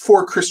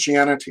for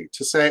Christianity,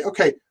 to say,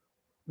 okay,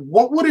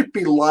 what would it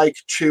be like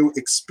to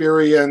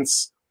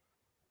experience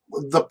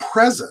the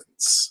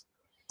presence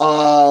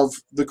of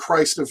the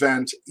Christ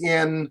event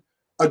in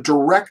a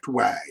direct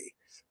way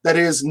that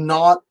is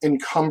not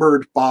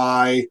encumbered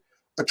by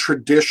a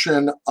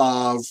tradition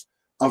of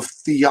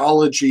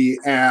theology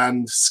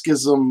and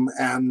schism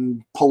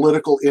and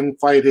political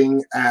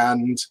infighting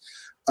and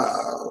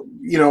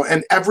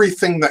and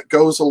everything that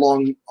goes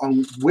along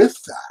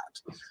with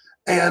that.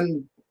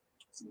 And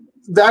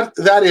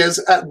that is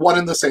at one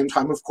and the same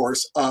time, of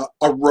course,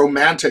 a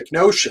romantic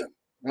notion,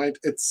 right?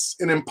 It's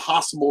an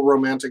impossible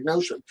romantic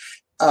notion.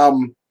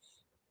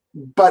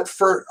 But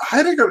for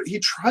Heidegger, he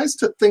tries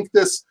to think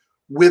this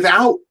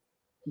without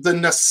the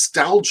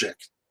nostalgic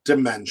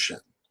dimension,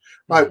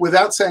 right?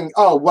 Without saying,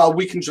 oh, well,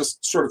 we can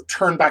just sort of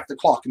turn back the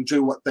clock and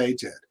do what they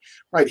did,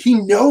 right? He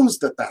knows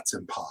that that's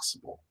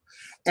impossible.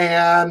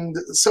 And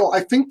so I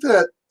think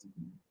that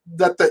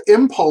the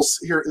impulse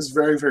here is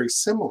very, very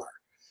similar.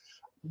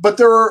 But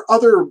there are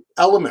other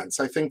elements,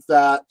 I think,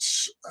 that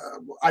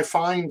I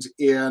find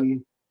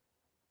in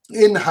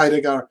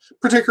Heidegger,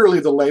 particularly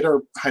the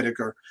later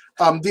Heidegger,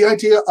 the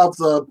idea of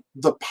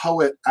the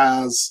poet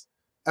as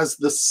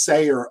the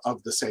sayer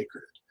of the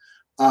sacred.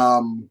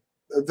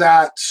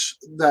 That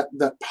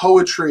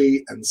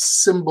poetry and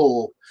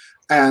symbol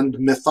and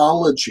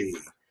mythology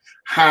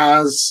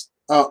has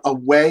a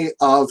way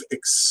of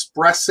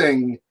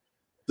expressing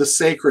the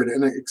sacred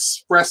and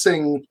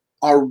expressing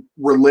our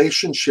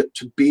relationship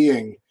to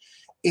being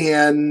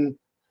in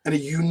a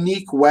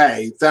unique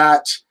way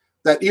that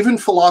even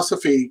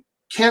philosophy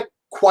can't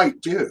quite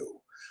do.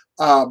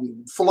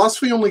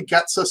 Philosophy only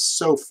gets us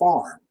so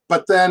far,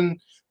 but then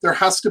there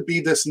has to be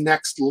this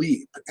next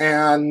leap,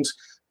 and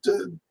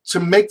to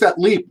make that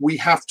leap, we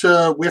have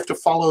to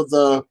follow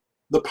the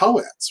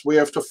poets. We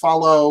have to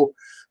follow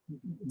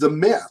the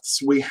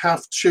myths. We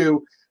have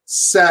to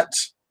set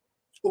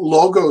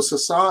logos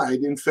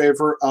aside in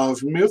favor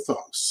of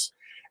mythos,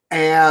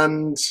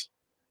 and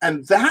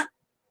that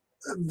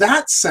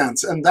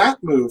sense and that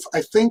move,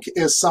 I think,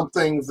 is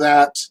something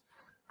that,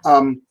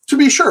 to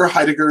be sure,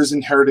 Heidegger is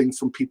inheriting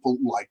from people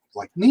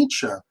like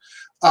Nietzsche,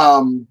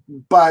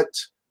 but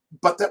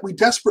that we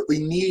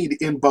desperately need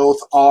in both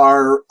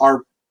our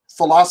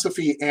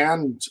philosophy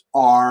and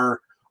our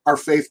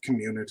faith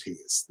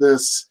communities.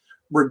 This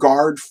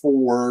regard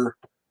for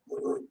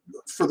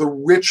the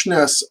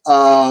richness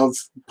of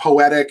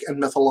poetic and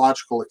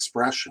mythological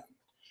expression.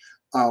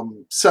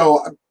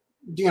 So,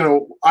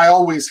 I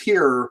always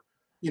hear,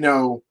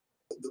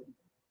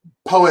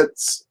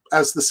 poets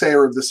as the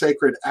sayer of the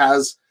sacred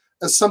as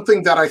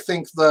something that I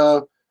think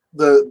the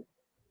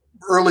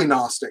early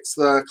Gnostics,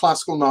 the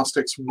classical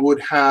Gnostics, would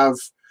have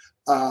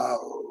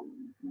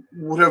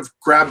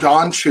grabbed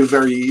onto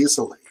very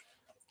easily.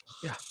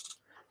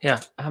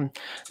 Yeah.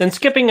 Then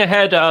skipping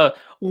ahead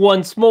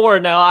once more.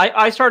 Now,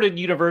 I started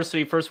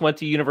university. First went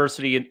to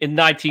university in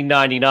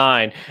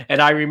 1999,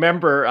 and I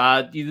remember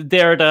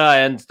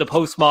Derrida and the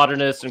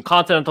postmodernists and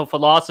continental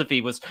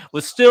philosophy was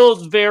still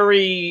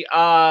very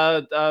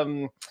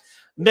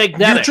magnetic.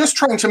 You're just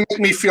trying to make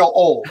me feel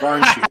old,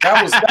 aren't you?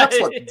 That's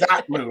what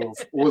that move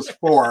was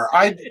for.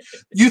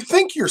 You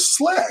think you're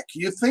slick.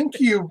 You think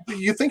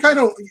I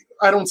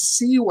don't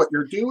see what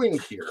you're doing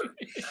here.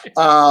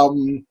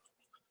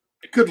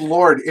 Good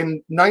Lord!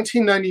 In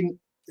 1990,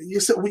 you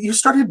said you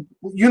started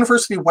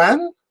university when?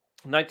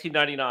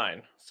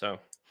 1999. So,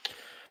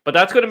 but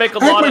that's going to make a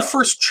I lot. had my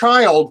first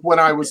child when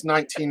I was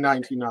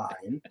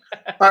 1999,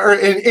 or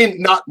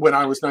not when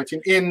I was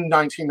 19, in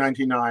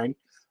 1999,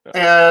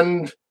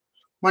 and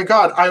my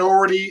God, I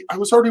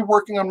was already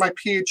working on my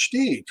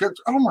PhD.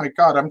 Oh my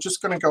God, I'm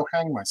just going to go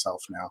hang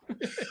myself now.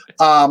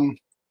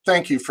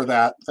 Thank you for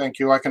that. Thank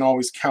you. I can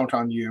always count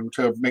on you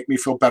to make me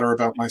feel better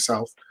about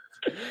myself.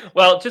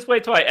 Well, just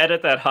wait till I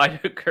edit that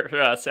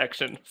Heidegger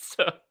section.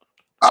 So.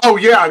 Oh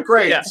yeah,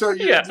 great. Yeah, so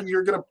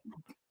you're gonna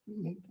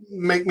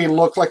make me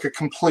look like a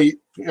complete,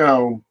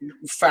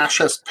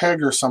 fascist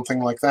pig or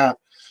something like that.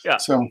 Yeah.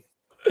 So.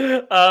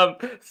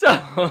 Derrida,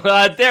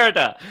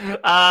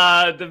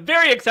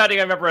 very exciting.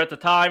 I remember at the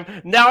time.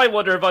 Now I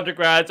wonder if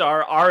undergrads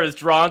are as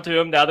drawn to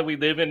him now that we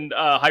live in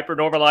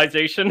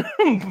hyper-normalization.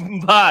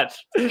 But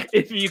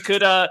if you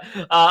could,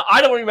 I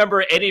don't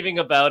remember anything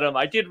about him.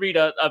 I did read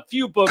a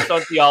few books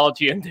on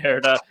theology and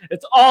Derrida.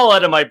 It's all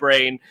out of my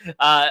brain.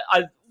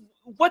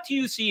 What do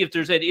you see if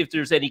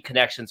there's any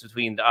connections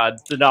between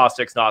the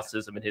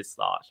Gnosticism, and his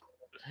thought?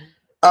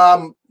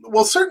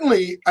 Well,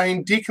 certainly,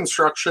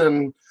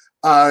 deconstruction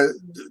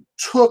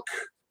took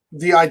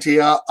the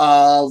idea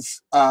of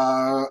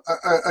a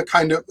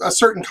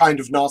certain kind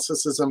of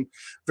Gnosticism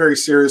very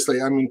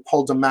seriously. I mean,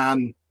 Paul de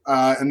Man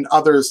and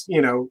others,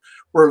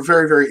 were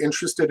very, very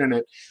interested in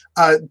it.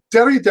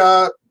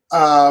 Derrida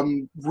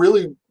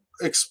really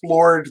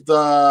explored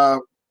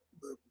the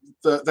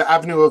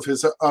avenue of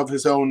his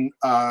own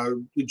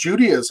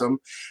Judaism,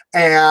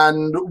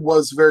 and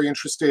was very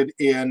interested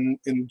in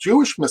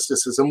Jewish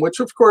mysticism, which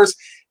of course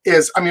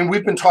is,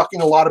 we've been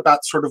talking a lot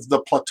about sort of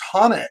the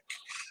Platonic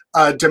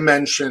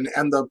dimension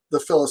and the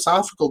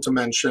philosophical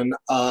dimension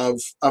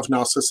of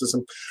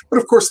Gnosticism, but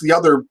of course the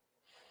other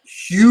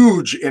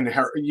huge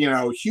inheritance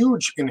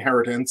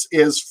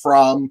is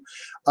from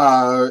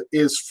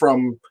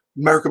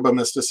Merkaba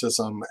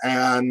mysticism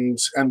and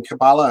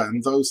Kabbalah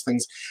and those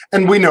things.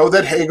 And we know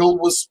that Hegel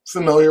was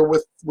familiar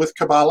with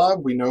Kabbalah.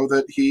 We know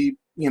that he,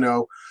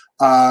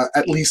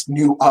 at least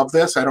knew of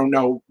this. I don't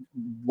know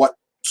what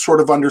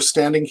sort of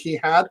understanding he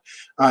had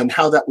and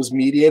how that was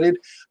mediated.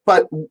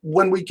 But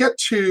when we get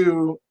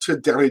to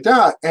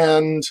Derrida,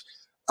 and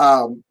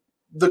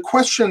the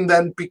question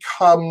then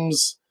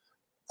becomes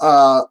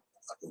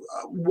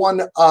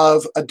one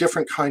of a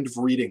different kind of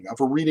reading,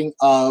 of a reading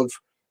of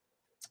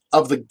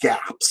the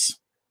gaps,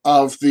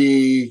 of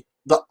the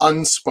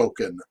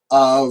unspoken,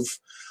 of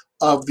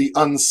the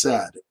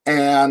unsaid,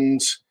 and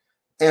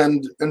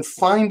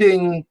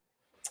finding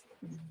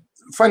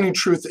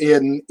truth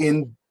in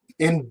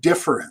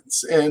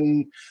difference,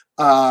 in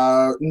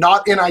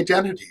not in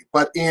identity,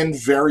 but in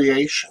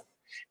variation,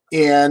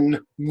 in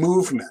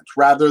movement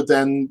rather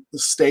than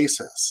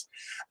stasis.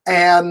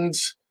 And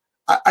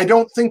I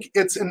don't think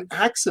it's an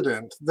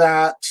accident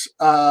that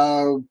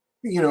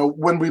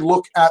when we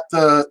look at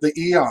the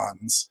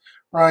eons,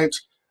 right?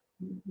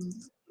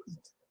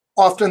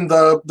 Often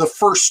the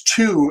first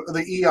two of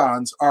the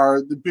eons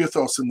are the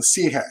Buthos and the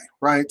Sihe,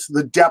 right?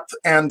 The depth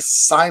and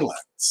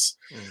silence.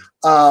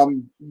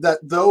 That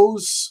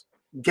those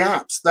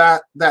gaps,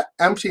 that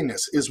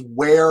emptiness is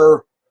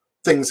where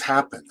things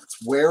happen. It's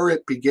where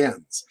it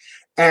begins.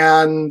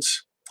 And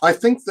I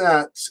think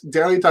that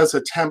Derrida's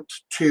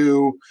attempt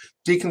to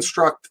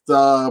deconstruct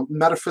the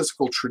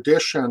metaphysical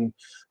tradition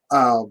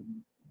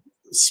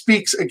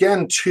speaks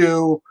again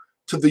to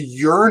the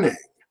yearning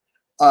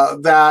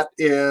that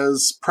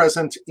is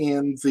present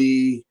in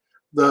the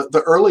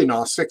early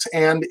Gnostics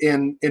and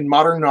in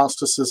modern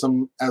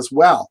Gnosticism as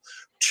well,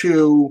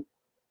 to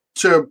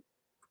to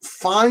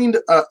find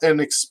an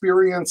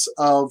experience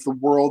of the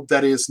world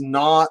that is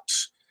not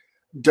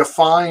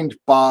defined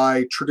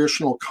by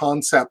traditional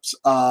concepts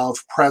of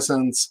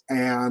presence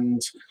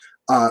and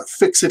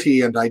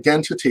fixity and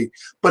identity,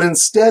 but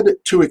instead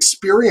to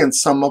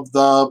experience some of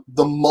the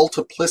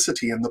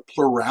multiplicity and the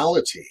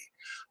plurality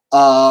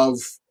of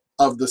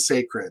the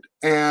sacred.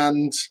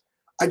 And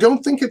I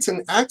don't think it's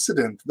an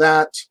accident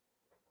that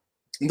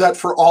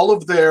for all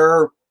of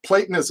their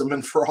Platonism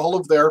and for all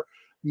of their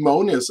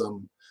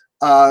monism,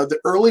 the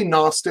early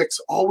Gnostics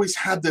always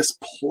had this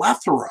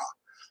plethora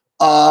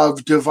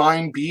of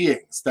divine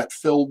beings that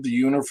filled the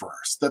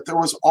universe, that there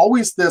was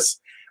always this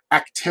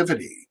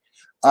activity.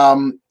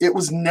 It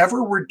was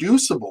never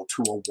reducible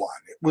to a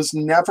one. It was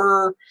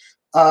never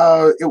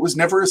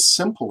as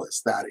simple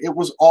as that. It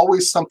was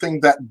always something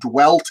that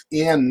dwelt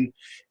in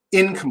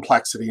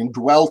complexity and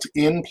dwelt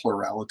in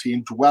plurality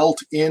and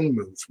dwelt in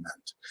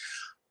movement.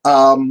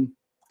 And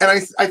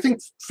I think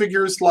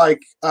figures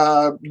like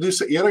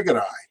Luisa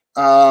Irigaray,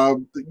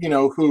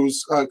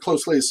 who's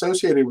closely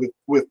associated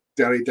with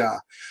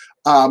Derrida,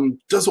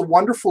 does a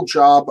wonderful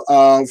job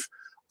of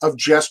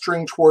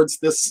gesturing towards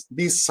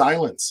these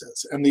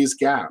silences and these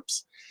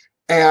gaps.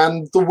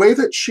 And the way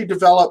that she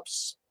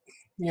develops,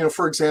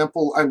 for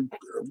example, I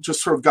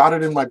just sort of got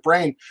it in my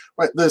brain,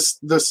 right? This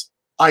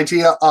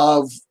idea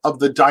of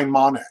the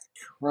daimonic,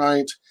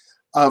 right?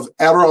 Of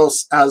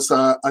Eros as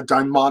a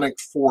daimonic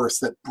force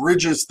that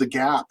bridges the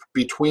gap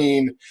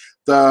between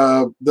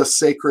the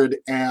sacred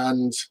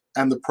and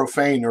the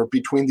profane, or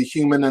between the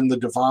human and the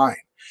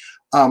divine.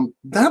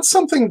 That's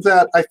something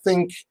that I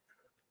think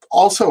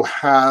also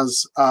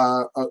has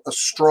a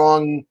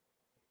strong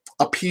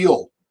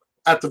appeal,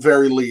 at the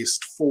very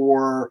least,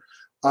 for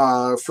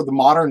the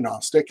modern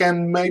Gnostic,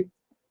 and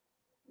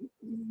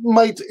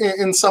might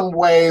in some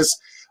ways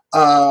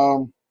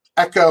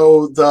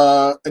echo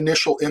the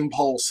initial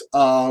impulse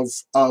of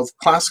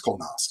classical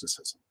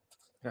Gnosticism.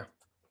 Yeah.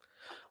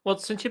 Well,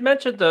 since you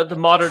mentioned the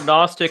modern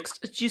Gnostics,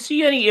 do you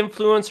see any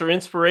influence or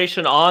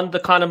inspiration on the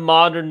kind of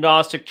modern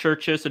Gnostic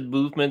churches and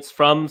movements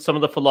from some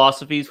of the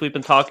philosophies we've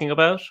been talking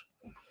about?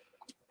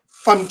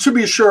 To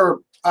be sure,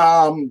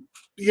 modern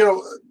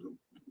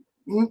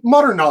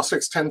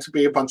Gnostics tend to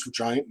be a bunch of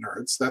giant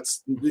nerds.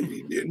 That's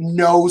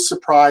no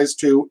surprise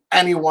to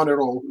anyone at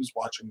all who's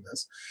watching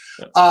this.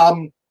 Yeah.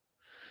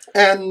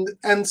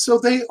 And so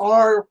they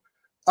are,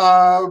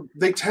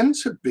 they tend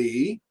to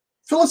be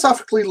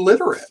philosophically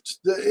literate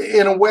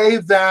in a way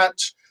that,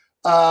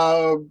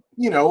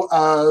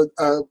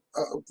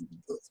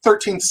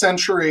 13th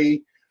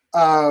century,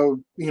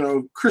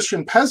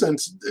 Christian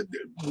peasants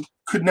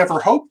could never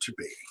hope to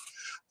be.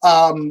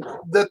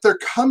 That they're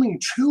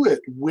coming to it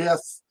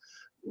with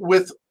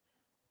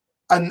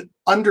an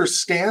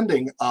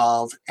understanding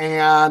of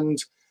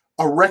and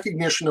a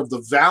recognition of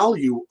the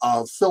value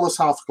of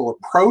philosophical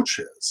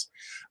approaches.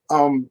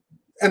 And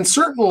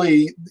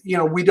certainly,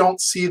 we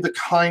don't see the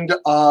kind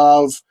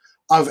of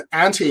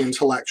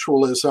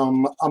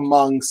anti-intellectualism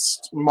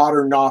amongst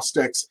modern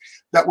Gnostics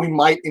that we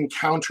might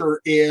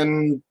encounter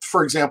in,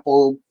 for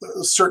example,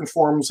 certain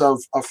forms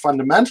of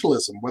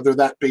fundamentalism, whether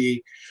that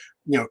be,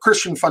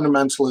 Christian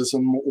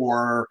fundamentalism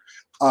or,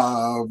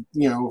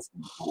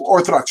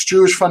 Orthodox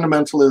Jewish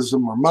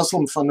fundamentalism or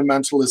Muslim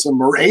fundamentalism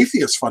or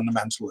atheist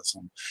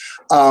fundamentalism.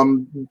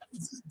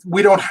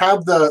 We don't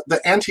have the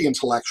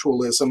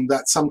anti-intellectualism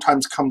that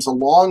sometimes comes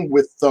along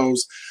with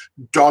those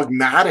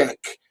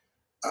dogmatic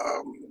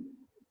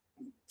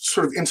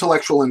sort of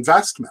intellectual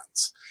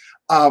investments.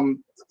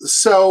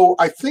 So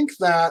I think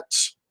that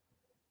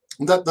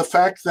the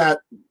fact that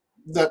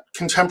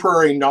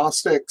contemporary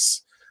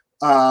Gnostics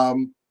are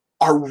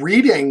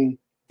reading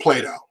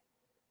Plato,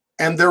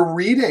 and they're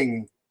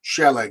reading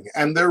Schelling,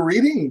 and they're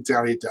reading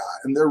Derrida,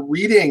 and they're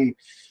reading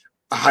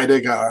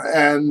Heidegger,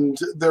 and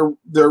they're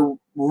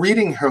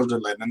reading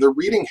Hölderlin, and they're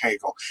reading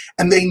Hegel,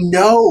 and they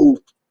know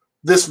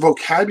this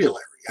vocabulary,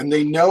 and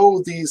they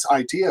know these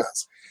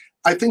ideas,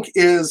 I think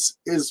is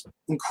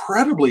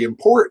incredibly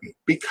important,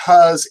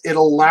 because it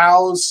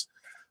allows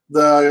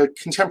the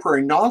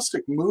contemporary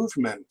Gnostic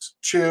movement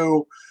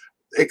to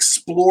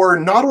explore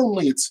not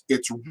only its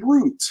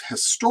roots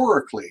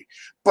historically,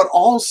 but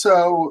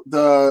also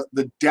the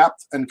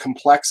depth and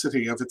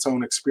complexity of its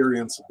own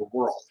experience of the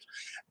world.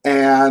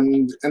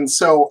 And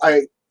so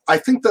I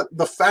think that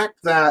the fact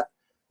that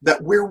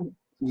we're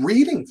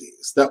reading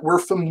these, that we're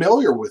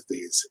familiar with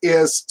these,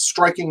 is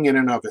striking in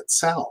and of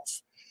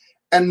itself.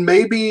 And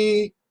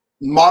maybe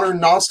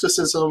modern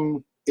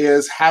Gnosticism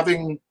is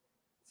having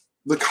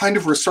the kind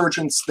of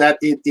resurgence that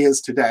it is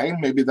today.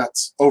 Maybe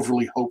that's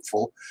overly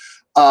hopeful.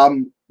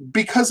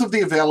 Because of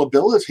the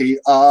availability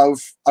of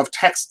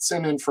texts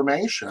and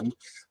information,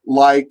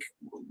 like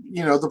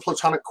the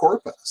Platonic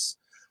corpus,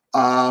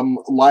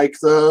 like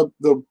the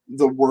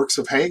works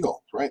of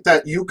Hegel, right?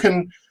 That you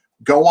can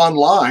go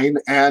online,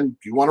 and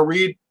you want to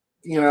read,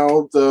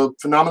 the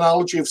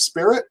phenomenology of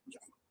spirit,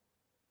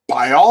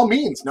 by all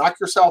means, knock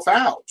yourself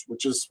out,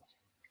 which is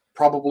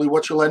probably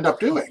what you'll end up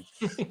doing.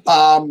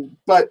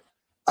 But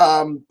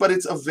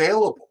it's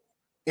available.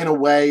 in a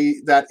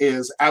way that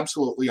is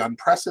absolutely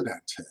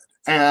unprecedented.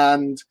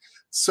 And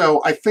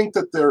so I think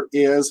that there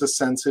is a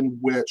sense in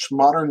which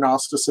modern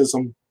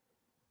Gnosticism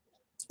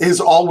is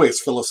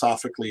always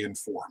philosophically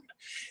informed,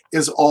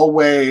 is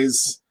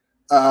always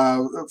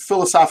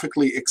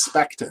philosophically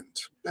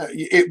expectant.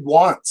 It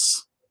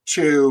wants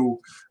to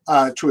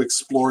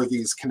explore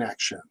these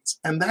connections,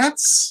 and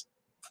that's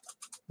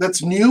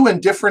new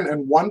and different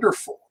and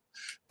wonderful.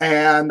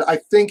 And I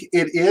think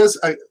it is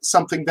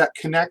something that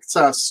connects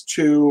us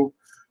to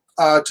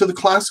the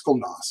classical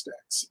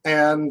Gnostics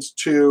and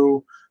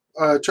to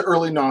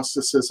early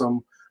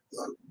Gnosticism.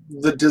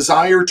 The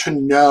desire to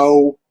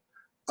know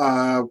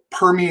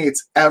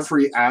permeates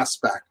every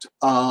aspect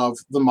of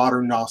the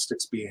modern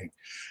Gnostics being.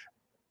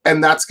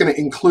 And that's going to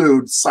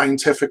include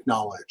scientific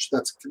knowledge.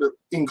 That's going to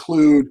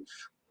include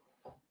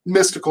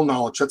mystical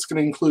knowledge. That's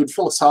going to include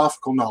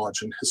philosophical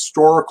knowledge and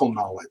historical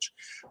knowledge.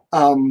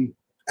 And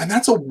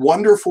that's a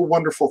wonderful,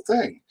 wonderful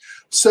thing.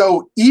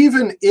 So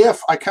even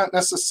if I can't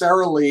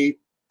necessarily,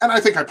 and I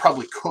think I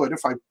probably could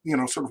if I,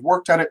 sort of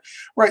worked at it,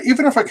 right?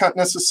 Even if I can't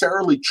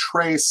necessarily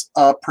trace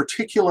a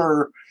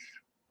particular,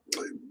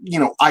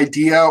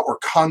 idea or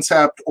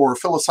concept or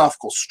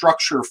philosophical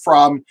structure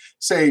from,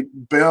 say,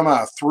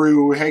 Boehme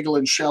through Hegel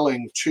and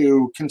Schelling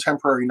to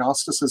contemporary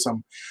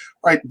Gnosticism,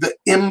 right? The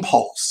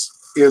impulse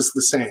is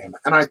the same,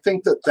 and I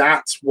think that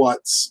that's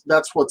what's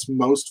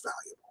most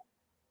valuable.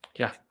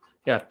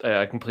 Yeah,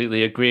 I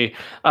completely agree.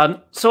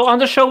 So on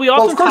the show, we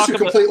often of course, you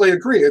talk completely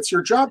agree. It's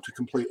your job to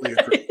completely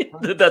agree.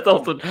 That's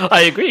also,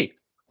 I agree.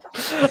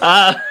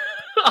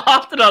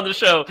 Often on the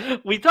show,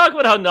 we talk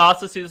about how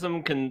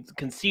Gnosticism can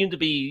seem to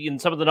be, in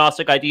some of the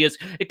Gnostic ideas,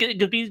 it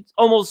can be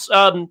almost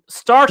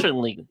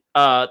startlingly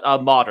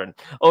modern,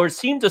 or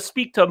seem to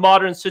speak to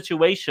modern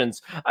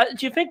situations.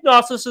 Do you think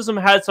Gnosticism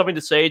had something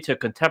to say to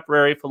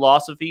contemporary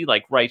philosophy,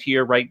 like right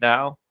here, right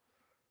now?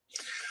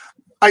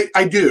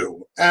 I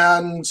do,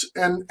 and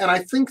I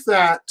think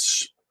that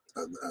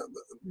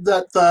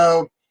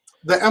the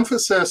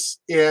emphasis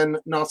in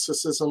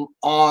Gnosticism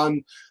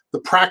on the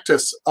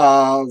practice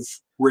of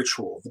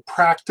ritual, the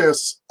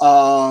practice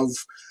of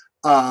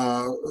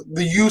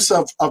the use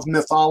of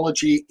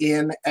mythology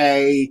in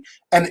an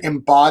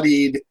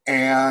embodied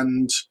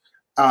and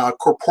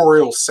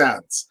corporeal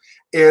sense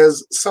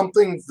is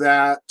something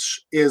that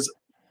is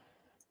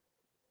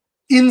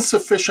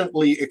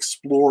insufficiently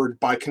explored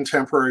by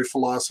contemporary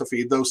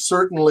philosophy, though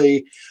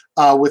certainly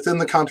within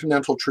the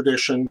continental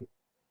tradition,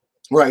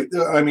 right?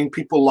 I mean,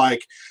 people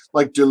like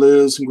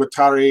Deleuze and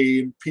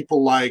Guattari,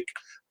 people like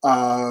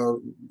Badiou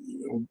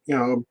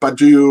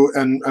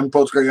and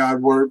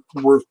Baudrillard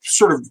were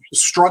sort of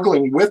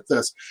struggling with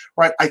this,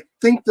 right? I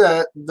think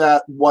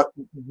that what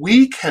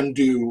we can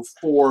do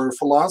for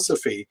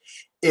philosophy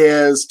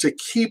is to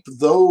keep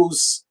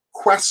those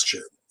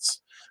questions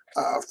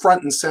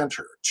front and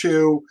center,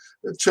 to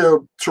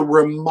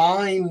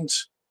remind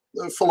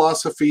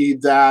philosophy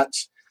that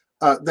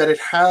it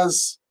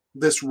has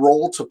this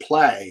role to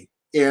play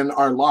in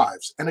our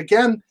lives. And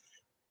again,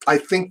 I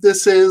think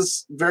this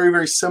is very,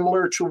 very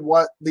similar to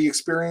what the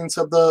experience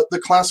of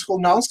the classical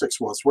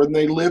Gnostics was, when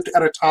they lived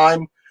at a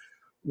time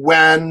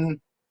when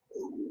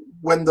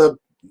the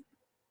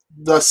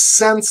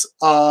sense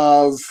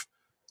of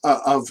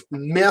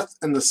myth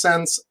and the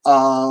sense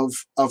of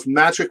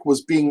magic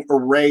was being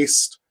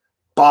erased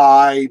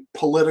by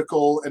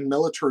political and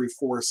military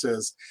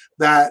forces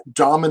that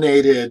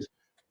dominated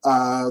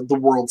the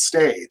world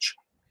stage.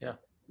 Yeah.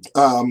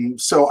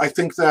 So I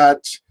think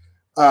that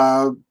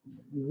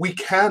we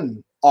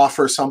can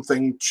offer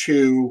something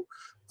to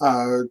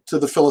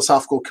the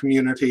philosophical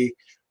community,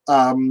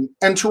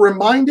 and to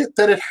remind it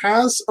that it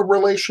has a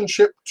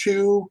relationship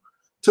to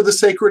the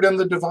sacred and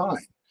the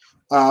divine,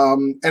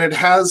 and it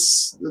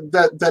has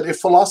that if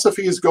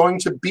philosophy is going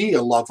to be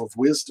a love of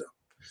wisdom,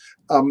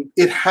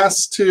 it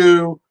has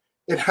to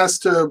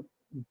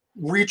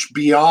reach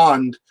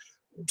beyond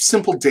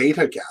simple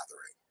data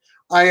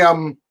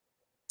gathering.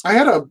 I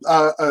had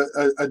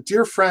a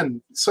dear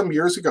friend some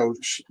years ago.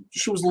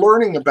 She was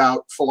learning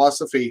about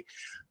philosophy.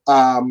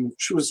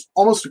 She was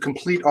almost a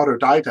complete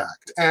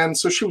autodidact, and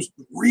so she was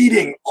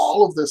reading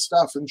all of this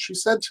stuff. And she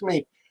said to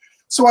me,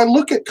 "So I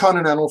look at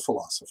continental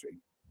philosophy,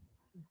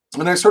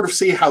 and I sort of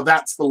see how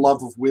that's the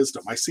love of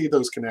wisdom. I see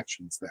those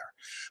connections there.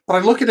 But I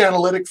look at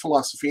analytic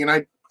philosophy, and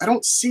I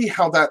don't see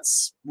how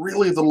that's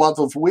really the love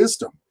of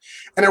wisdom."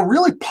 And I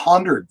really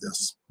pondered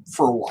this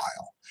for a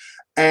while.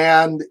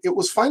 And it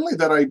was finally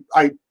that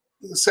I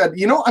said,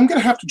 I'm going to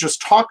have to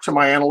just talk to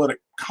my analytic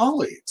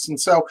colleagues. And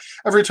so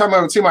every time I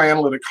would see my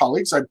analytic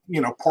colleagues, I'd,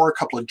 pour a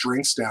couple of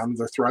drinks down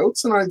their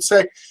throats. And I'd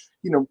say,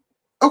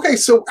 okay,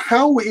 so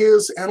how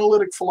is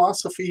analytic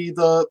philosophy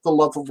the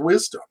love of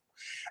wisdom?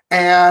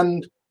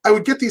 And I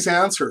would get these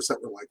answers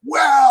that were like,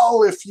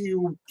 well, if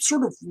you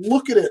sort of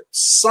look at it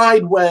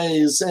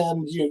sideways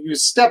and you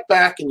step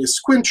back and you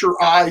squint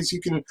your eyes, you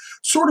can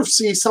sort of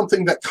see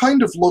something that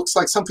kind of looks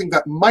like something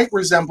that might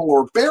resemble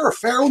or bear a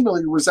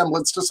family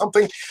resemblance to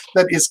something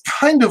that is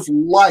kind of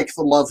like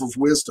the love of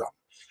wisdom.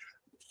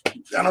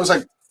 And I was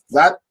like,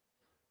 that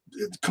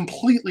is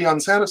completely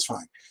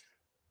unsatisfying.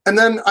 And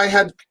then I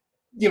had,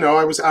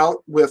 I was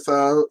out with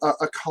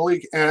a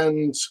colleague,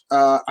 and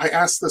I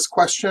asked this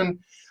question,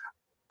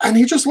 and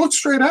he just looked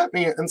straight at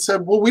me and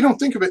said, well, we don't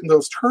think of it in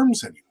those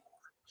terms anymore,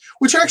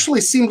 which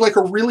actually seemed like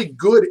a really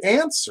good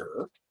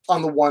answer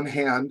on the one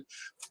hand,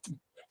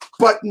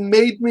 but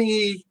made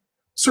me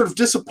sort of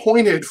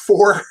disappointed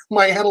for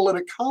my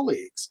analytic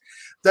colleagues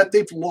that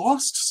they've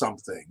lost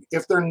something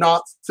if they're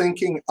not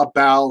thinking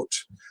about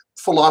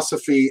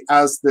philosophy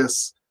as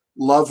this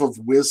love of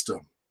wisdom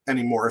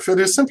anymore. If it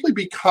has simply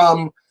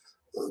become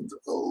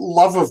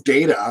love of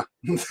data,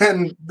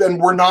 then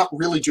we're not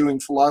really doing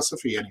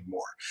philosophy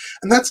anymore.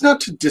 And that's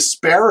not to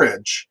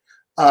disparage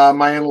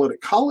my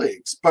analytic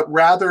colleagues, but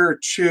rather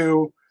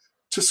to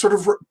sort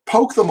of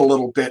poke them a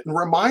little bit and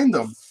remind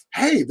them,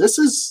 hey, this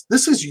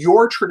is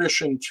your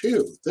tradition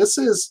too. This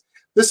is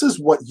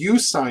what you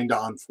signed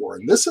on for,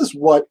 and this is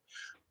what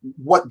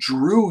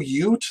drew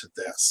you to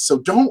this. So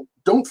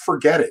don't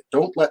forget it.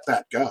 Don't let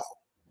that go.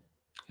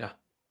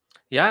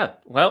 Yeah,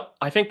 well,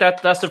 I think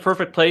that's the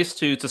perfect place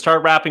to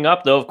start wrapping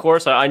up. Though, of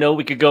course, I know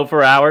we could go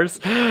for hours.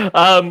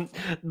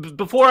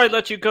 Before I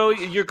let you go,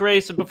 Your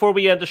Grace, and before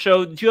we end the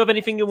show, do you have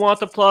anything you want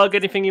to plug?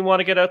 Anything you want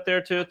to get out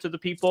there to the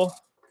people?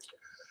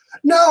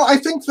 No, I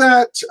think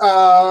that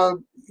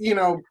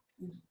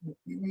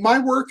my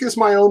work is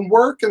my own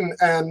work,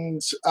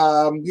 and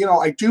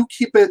I do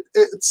keep it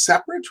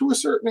separate to a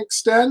certain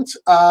extent.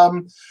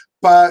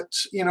 But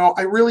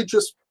I really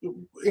just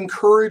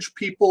encourage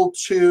people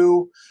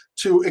to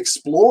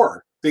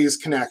explore these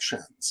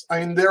connections. I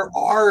mean, there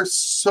are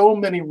so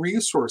many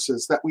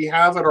resources that we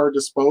have at our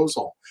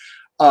disposal.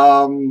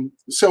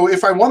 So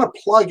if I want to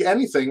plug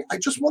anything, I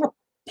just want to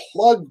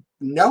plug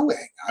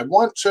knowing. I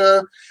want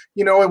to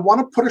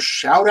put a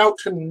shout out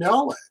to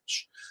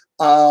knowledge.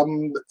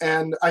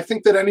 And I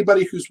think that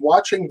anybody who's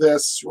watching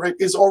this, right,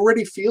 is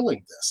already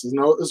feeling this,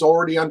 is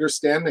already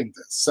understanding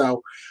this.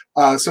 So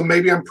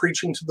maybe I'm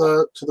preaching to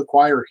the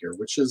choir here,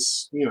 which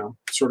is,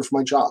 sort of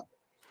my job.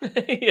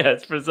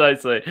 Yes,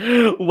 precisely.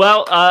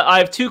 Well, I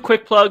have two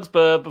quick plugs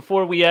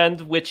before we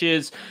end, which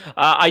is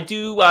I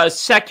do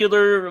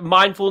secular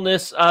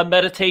mindfulness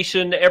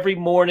meditation every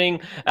morning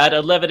at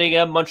 11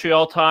 a.m.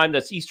 Montreal time.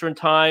 That's Eastern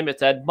time.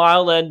 It's at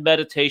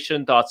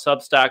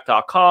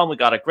mileendmeditation.substack.com. We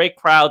got a great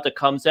crowd that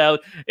comes out.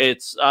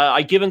 It's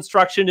I give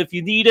instruction if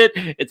you need it.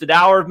 It's an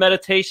hour of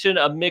meditation,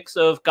 a mix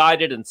of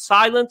guided and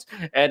silent,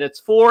 and it's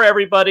for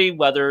everybody,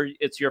 whether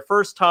it's your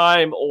first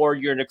time or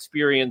you're an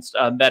experienced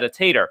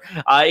meditator.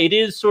 It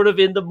is sort of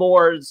in the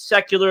more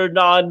secular,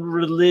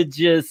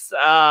 non-religious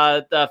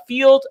the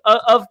field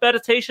of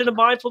meditation and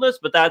mindfulness.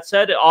 But that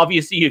said,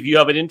 obviously, if you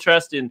have an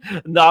interest in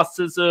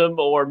Gnosticism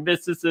or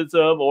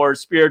mysticism or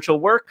spiritual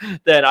work,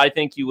 then I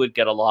think you would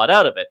get a lot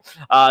out of it.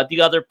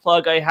 The other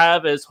plug I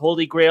have is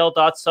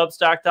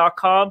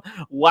holygrail.substack.com.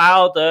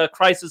 While the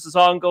crisis is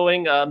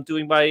ongoing, I'm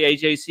doing my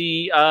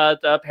AJC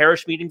the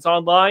parish meetings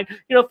online.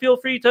 Feel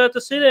free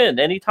to sit in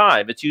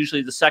anytime. It's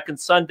usually the second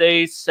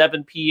Sunday,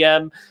 7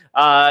 p.m.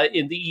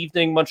 In the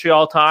evening,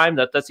 Montreal time.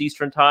 That's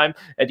Eastern time,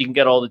 and you can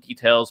get all the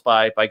details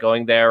by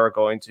going there or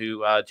going to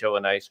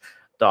joeandI.org,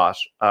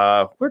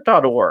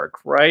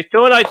 right?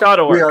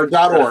 joeandI.org. We are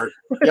 .org.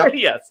 Yep.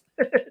 Yes.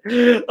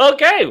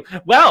 Okay.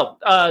 Well,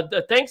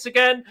 thanks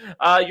again,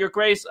 Your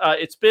Grace.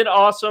 It's been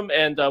awesome,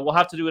 and we'll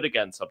have to do it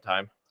again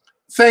sometime.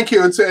 Thank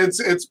you.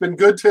 It's been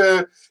good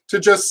to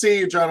just see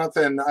you,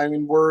 Jonathan. I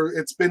mean,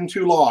 it's been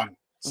too long.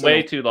 So.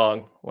 Way too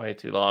long.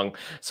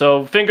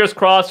 So fingers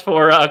crossed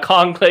for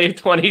Conclave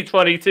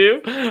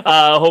 2022.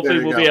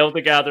 Hopefully we'll be able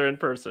to gather in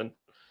person.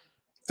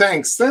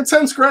 Thanks. That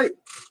sounds great.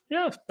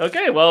 Yeah.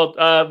 Okay. Well,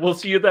 we'll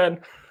see you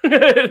then.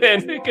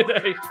 And good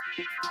night.